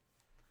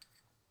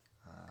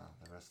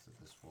 The rest of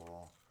this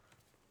wall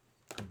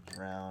comes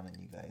around, and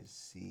you guys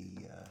see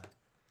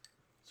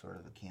sort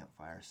of a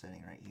campfire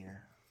sitting right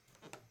here.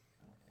 I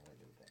don't know what I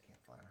did with that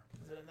campfire.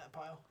 Is it in that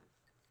pile?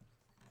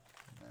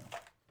 No.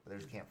 But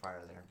there's a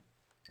campfire there,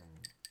 and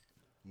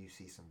you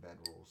see some bed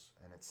rolls,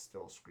 and it's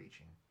still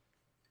screeching.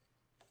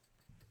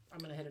 I'm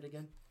gonna hit it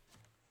again.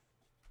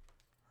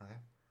 Okay.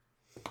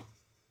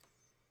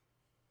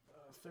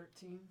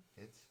 13.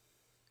 It's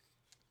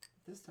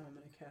This time I'm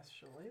gonna cast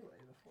Shillelagh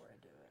before I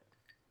do it.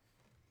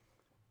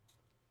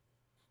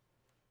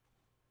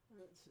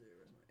 Let's see,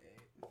 where's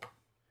my 8?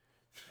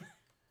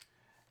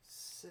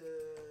 So,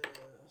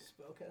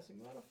 spellcasting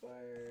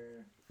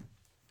modifier.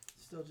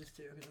 Still just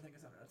 2 because I think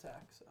it's under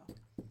attack. So.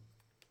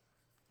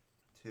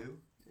 2.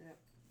 Yep.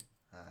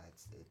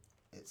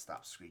 It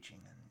stops screeching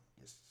and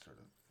just sort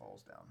of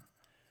falls down.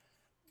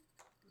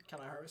 Can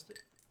I harvest it?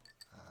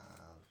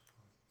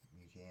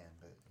 You can,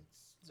 but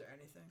it's Is there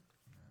anything?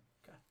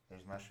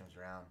 there's mushrooms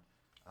around.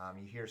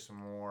 You hear some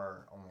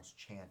more almost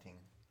chanting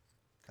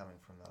coming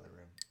from the other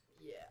room.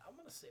 Yeah, I'm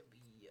gonna say we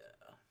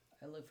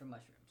I look for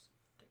mushrooms.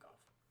 take off.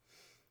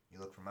 You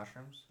look for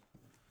mushrooms.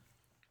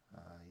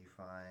 You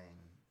find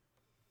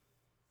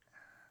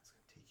it's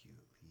gonna take you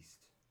at least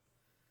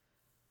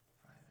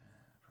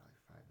probably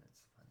 5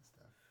 minutes to find the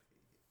stuff.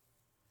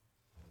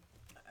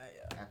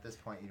 I At this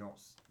point, you don't.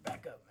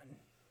 back up and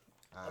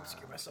Uh,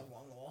 obscure myself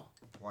along the wall.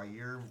 While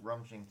you're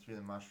rummaging through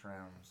the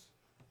mushrooms,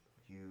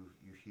 you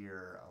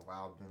hear a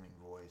loud booming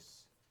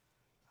voice.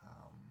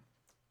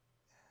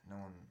 No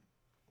one.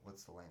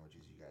 What's the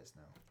languages you guys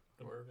know?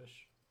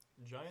 Dwarvish.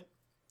 Giant.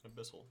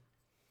 Abyssal.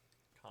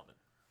 Common.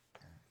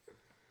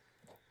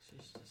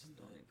 She's just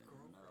Don't even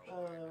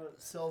know.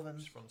 Sylvan,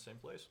 Just from the same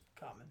place.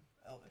 Common,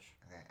 Elvish.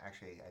 Okay,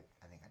 actually,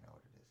 I think I know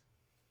what it is.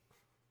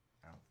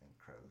 I don't think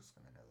Crow's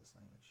gonna know this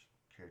language.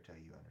 Kirito,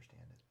 you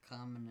understand it.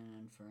 Common and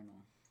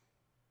infernal.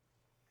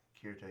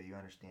 Kirito, you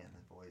understand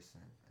the voice,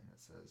 and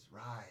it says,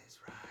 "Rise,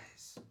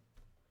 rise."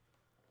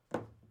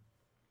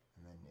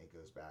 And then it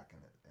goes back,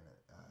 and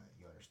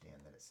you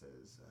understand that it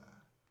says,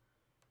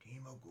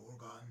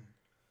 "Demogorgon,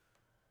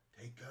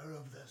 take care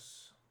of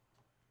this."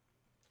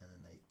 And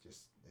then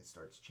it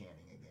starts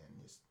chanting again,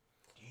 just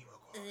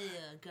Demogorgon.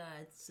 Yeah,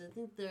 guys, I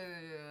think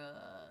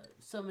they're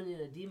summoning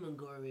a demon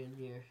gorgon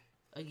here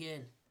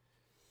again.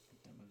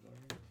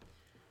 Demogorgon.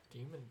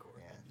 Demon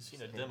Gorgon. Yeah, You seen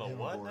just a demo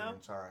what now?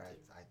 Demogorgon. Sorry,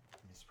 I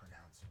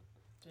mispronounced.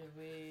 Did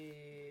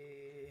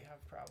we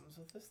have problems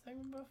with this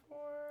thing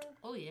before?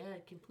 Oh yeah,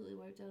 it completely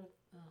wiped out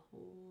a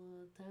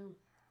whole town.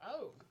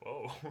 Oh,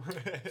 Whoa.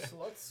 so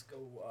let's go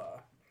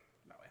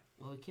that way.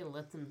 Well, we can't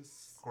let them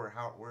Where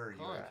are you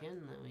call at?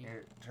 again that way.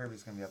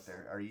 Turby's gonna be up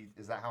there.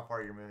 Is that how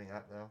far you're moving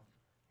up though?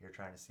 You're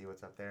trying to see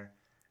what's up there.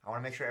 I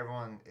want to make sure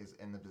everyone is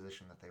in the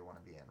position that they want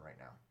to be in right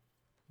now.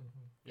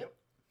 Yep.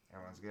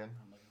 Everyone's good,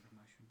 I'm looking for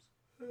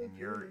mushrooms. and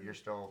you're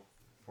still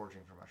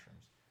foraging for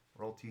mushrooms.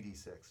 Roll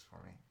 2d6 for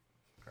me,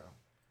 Crow,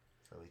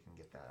 so we can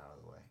get that out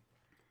of the way.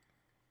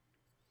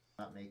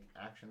 Not make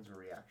actions or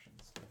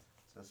reactions.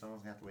 So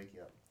someone's gonna have to wake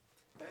you up.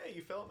 Hey,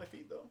 you fell at my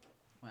feet though.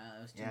 Wow,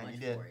 it was too Yeah, much you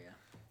did. for you.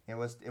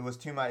 It was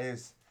too much.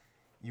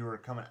 You were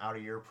coming out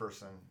of your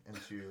person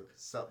into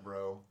sup,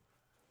 bro,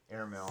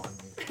 Aramil,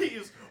 and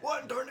He's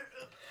what darn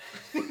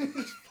it!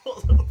 Just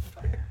falls on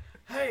fire.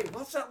 Hey,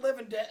 what's that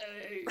living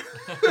day?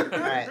 all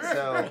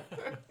right.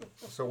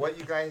 So what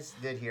you guys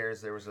did here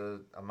is there was a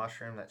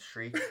mushroom that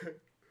shrieked.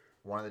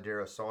 One of the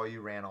Dero saw you,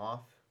 ran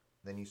off.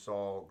 Then you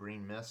saw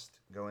green mist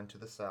go into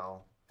the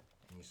cell,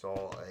 and you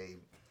saw a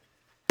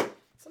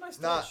It's a nice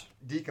not touch.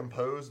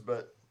 decomposed,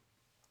 but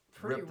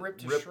Pretty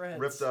ripped to shreds.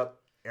 ripped up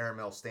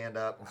Aramil stand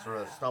up and sort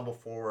of stumble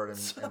forward, and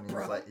Sup, he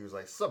was bro?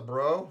 like, "Sup,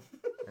 bro?"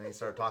 And he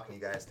started talking to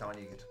you guys, telling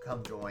you to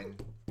come join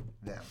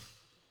them.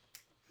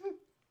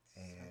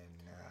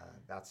 And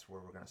that's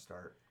where we're gonna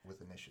start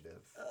with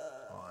initiative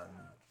on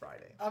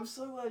Friday. I'm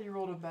so glad you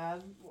rolled a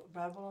bad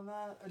one on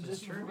that. I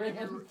just Turby ran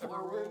ever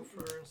forward. roll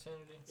for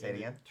insanity? Say it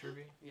again.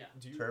 Turby? Yeah.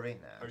 Do you, Turvy?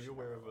 Nah, are you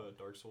aware of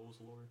Dark Souls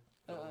lore?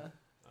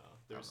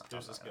 There's I'm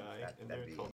this not- guy in there that'd be called